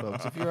meme,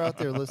 folks. If you're out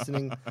there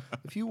listening,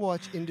 if you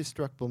watch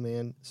Indestructible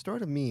Man,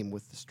 start a meme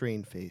with the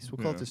strained face. We'll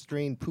call it Yeah. the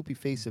strained poopy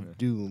face of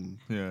doom.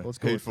 yeah. Let's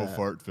go with Hateful that.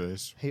 fart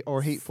face.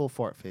 Or hateful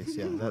fart face.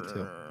 Yeah, that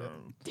too.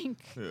 Stink.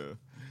 Yeah.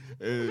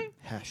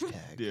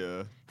 Hashtag.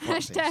 Yeah.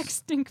 fart Hashtag face.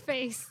 stink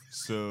face.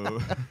 So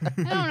I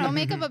don't know.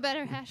 Make up a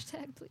better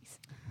hashtag, please.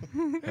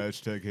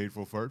 hashtag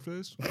hateful fart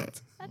face.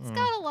 That's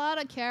got a lot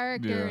of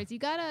characters. Yeah. You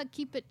gotta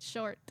keep it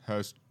short.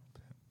 Has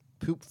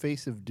Poop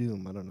face of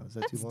doom. I don't know. Is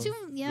that That's too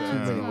long? too yeah. Too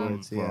that's many long.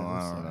 words. Yeah, Well, I'm I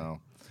don't sorry.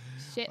 know.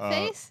 Shit Uh,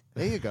 face.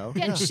 There you go.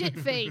 Get Yeah. shit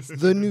face.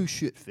 The new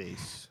shit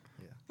face.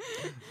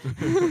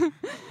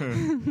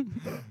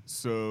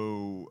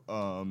 So,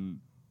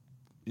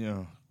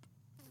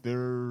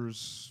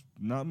 there's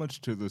not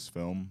much to this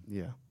film,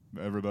 Yeah.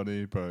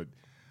 everybody, but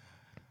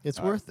It's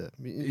worth it.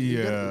 You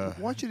gotta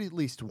yeah. watch it at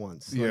least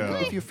once. Like, Yeah.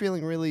 if you're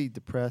feeling really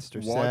depressed or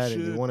Watch sad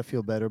and you it. want to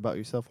feel better about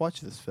yourself,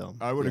 watch this film.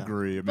 I would Yeah.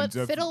 agree. I mean, But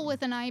fiddle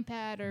with an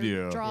iPad or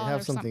Yeah. draw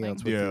Have or something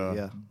else with yeah, you,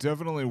 yeah.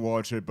 definitely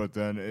watch it. But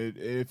then,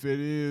 if it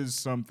is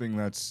something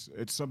that's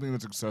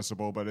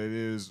accessible, but it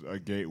is a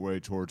gateway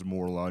towards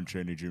more Lon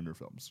Chaney Jr.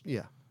 films.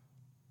 Yeah.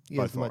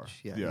 By As far. much.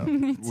 Yeah.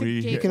 it's we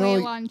a can gateway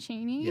only- Lon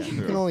Chaney. Yeah,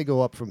 you can only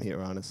go up from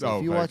here, honestly. Oh,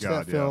 if you my watch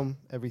God, that yeah. film,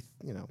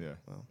 Yeah.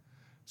 well,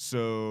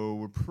 So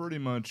we're pretty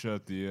much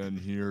at the end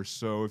here.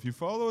 So if you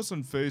follow us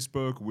on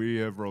Facebook, we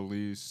have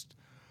released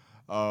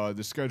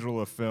the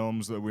schedule of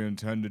films that we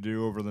intend to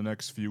do over the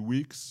next few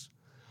weeks,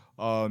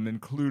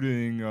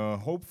 including,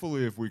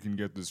 hopefully, if we can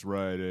get this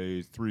right,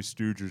 a Three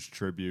Stooges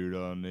tribute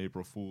on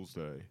April Fool's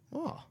Day.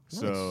 oh,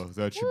 So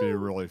that should be a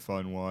really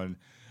fun one.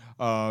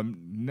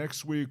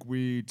 Next week,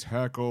 we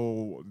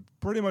tackle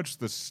pretty much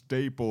the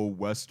staple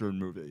Western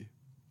movie,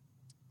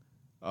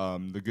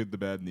 The Good, the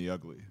Bad, and the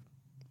Ugly,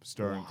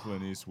 starring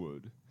Clint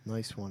Eastwood.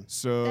 nice one.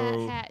 So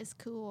That hat is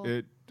cool.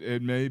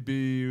 it may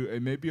be a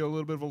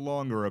little bit of a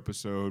longer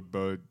episode,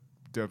 but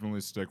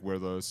definitely stick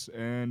with us.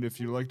 And if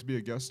you'd like to be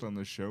a guest on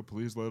this show,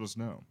 please let us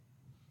know.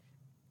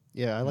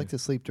 Yeah, I like to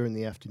sleep during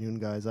the afternoon,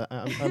 guys.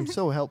 I'm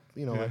so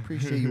I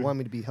appreciate you want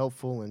me to be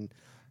helpful and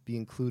be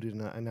included,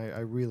 and I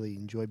really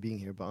enjoy being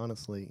here. But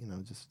honestly,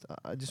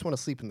 I just want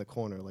to sleep in the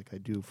corner like I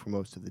do for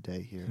most of the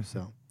day here.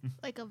 So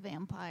like a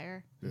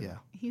vampire. yeah,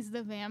 He's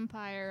the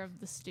vampire of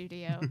the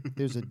studio.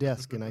 there's a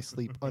desk, and I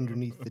sleep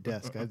underneath the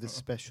desk. I have this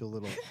special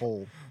little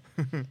hole.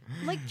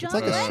 Like John It's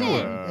like a Lennon. sewer.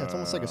 Yeah, it's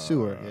almost like a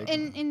sewer. Yeah,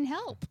 In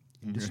Help.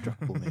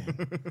 Indestructible Man.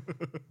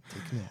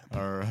 Take a nap.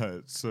 All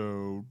right,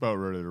 so about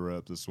ready to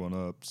wrap this one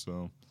up.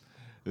 So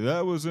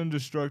that was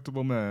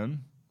Indestructible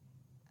Man.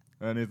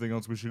 Anything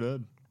else we should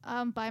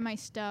add? Buy my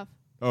stuff.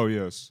 Oh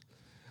yes.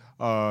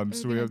 We're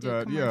So we gonna have do a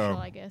that. commercial, Yeah.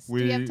 I guess. Do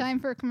you have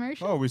time for a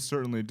commercial? Oh, we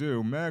certainly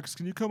do. Max,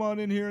 can you come on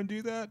in here and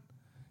do that?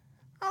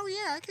 Oh,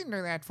 yeah, I can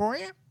do that for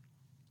you.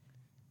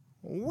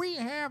 We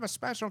have a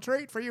special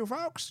treat for you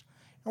folks.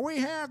 We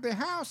have the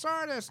house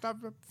artist of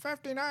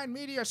 59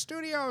 Media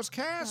Studios,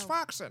 Kaz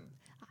Foxen.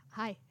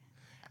 Hi.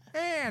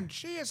 And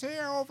she is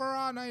here over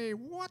on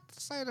what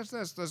site is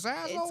this? The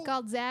Zazzle? It's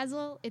called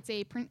Zazzle. It's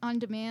a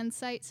print-on-demand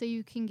site, so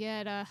you can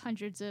get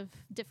hundreds of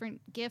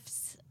different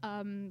gifts,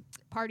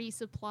 party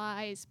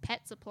supplies,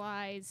 pet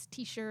supplies,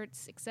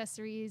 T-shirts,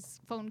 accessories,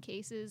 phone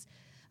cases,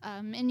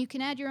 and you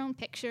can add your own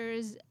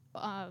pictures,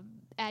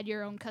 add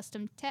your own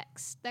custom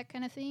text, that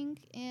kind of thing.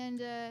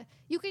 And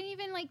you can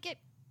even get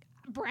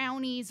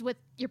brownies with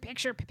your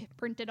picture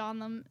printed on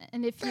them.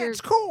 And if you're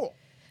That's cool.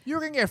 You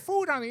can get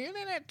food on the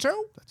internet,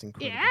 too? That's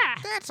incredible. yeah,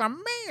 That's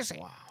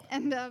amazing.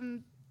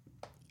 and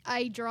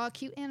I draw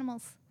cute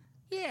animals.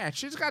 Yeah,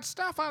 she's got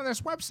stuff on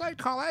this website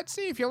called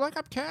Etsy. If you look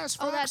up Kaz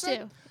Oh, that Foxen,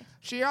 too.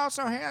 she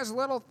also has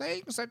little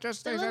things that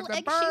just The they little have the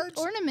egg-shaped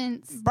birds,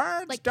 ornaments.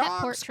 birds, like pet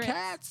dogs, portraits.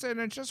 cats, and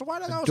it's just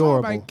one of those.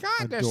 Adorable. Oh my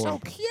God, they're so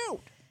Adorable. cute.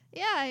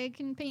 Yeah, I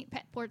can paint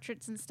pet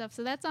portraits and stuff.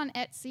 So that's on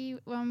Etsy.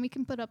 We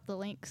can put up the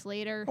links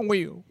later.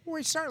 We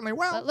certainly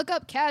will. But look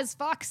up Kaz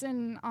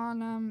Foxen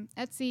on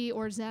Etsy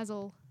or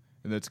Zazzle.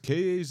 And that's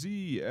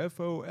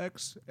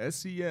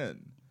KAZFOXSEN.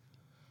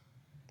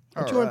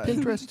 Aren't you on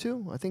Pinterest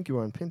too? I think you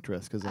were on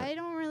Pinterest because I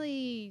don't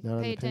really Not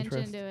on pay the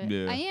attention Pinterest? to it.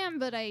 Yeah. I am,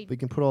 but I we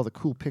can put all the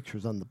cool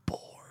pictures on the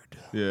board.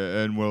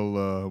 Yeah, and we'll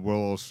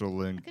also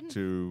link couldn't-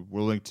 to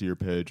your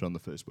page on the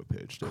Facebook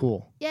page too.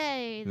 Cool.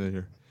 yay,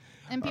 There.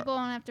 and people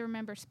don't have to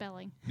remember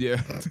spelling.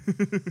 Yeah.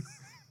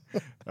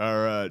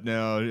 All right.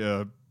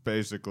 Now,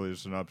 basically a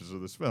synopsis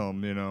of this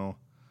film,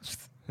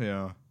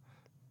 Yeah.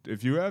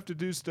 If you have to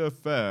do stuff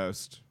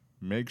fast,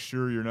 make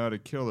sure you're not a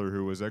killer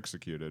who was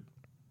executed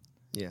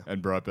Yeah.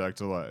 and brought back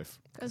to life.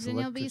 Because then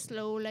you'll be Selected.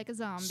 slow like a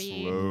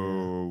zombie.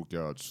 Slow.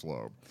 God,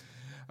 slow.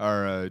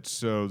 All right.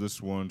 So this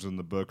one's in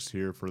the books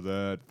here for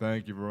that.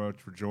 Thank you very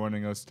much for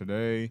joining us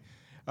today.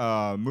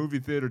 Movie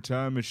Theater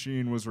Time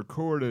Machine was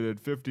recorded at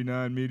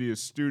 59 Media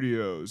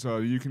Studios.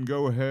 You can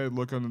go ahead,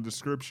 look on the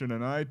description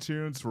in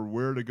iTunes for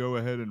where to go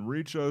ahead and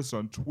reach us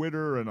on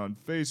Twitter and on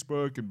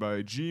Facebook and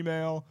by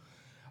Gmail.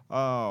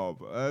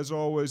 As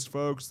always,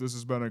 folks, this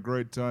has been a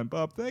great time.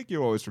 Bob, thank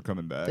you always for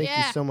coming back. Thank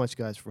Yeah. you so much,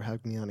 guys, for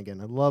having me on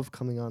again. I love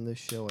coming on this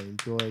show. I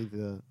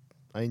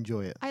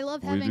enjoy it. I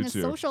love We having do a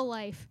too. social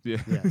life. Yeah.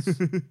 Yes.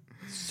 This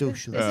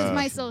Socially. is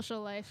my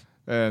social life.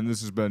 And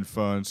this has been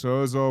fun.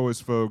 So as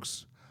always,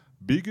 folks,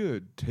 be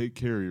good, take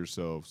care of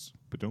yourselves,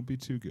 but don't be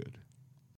too good.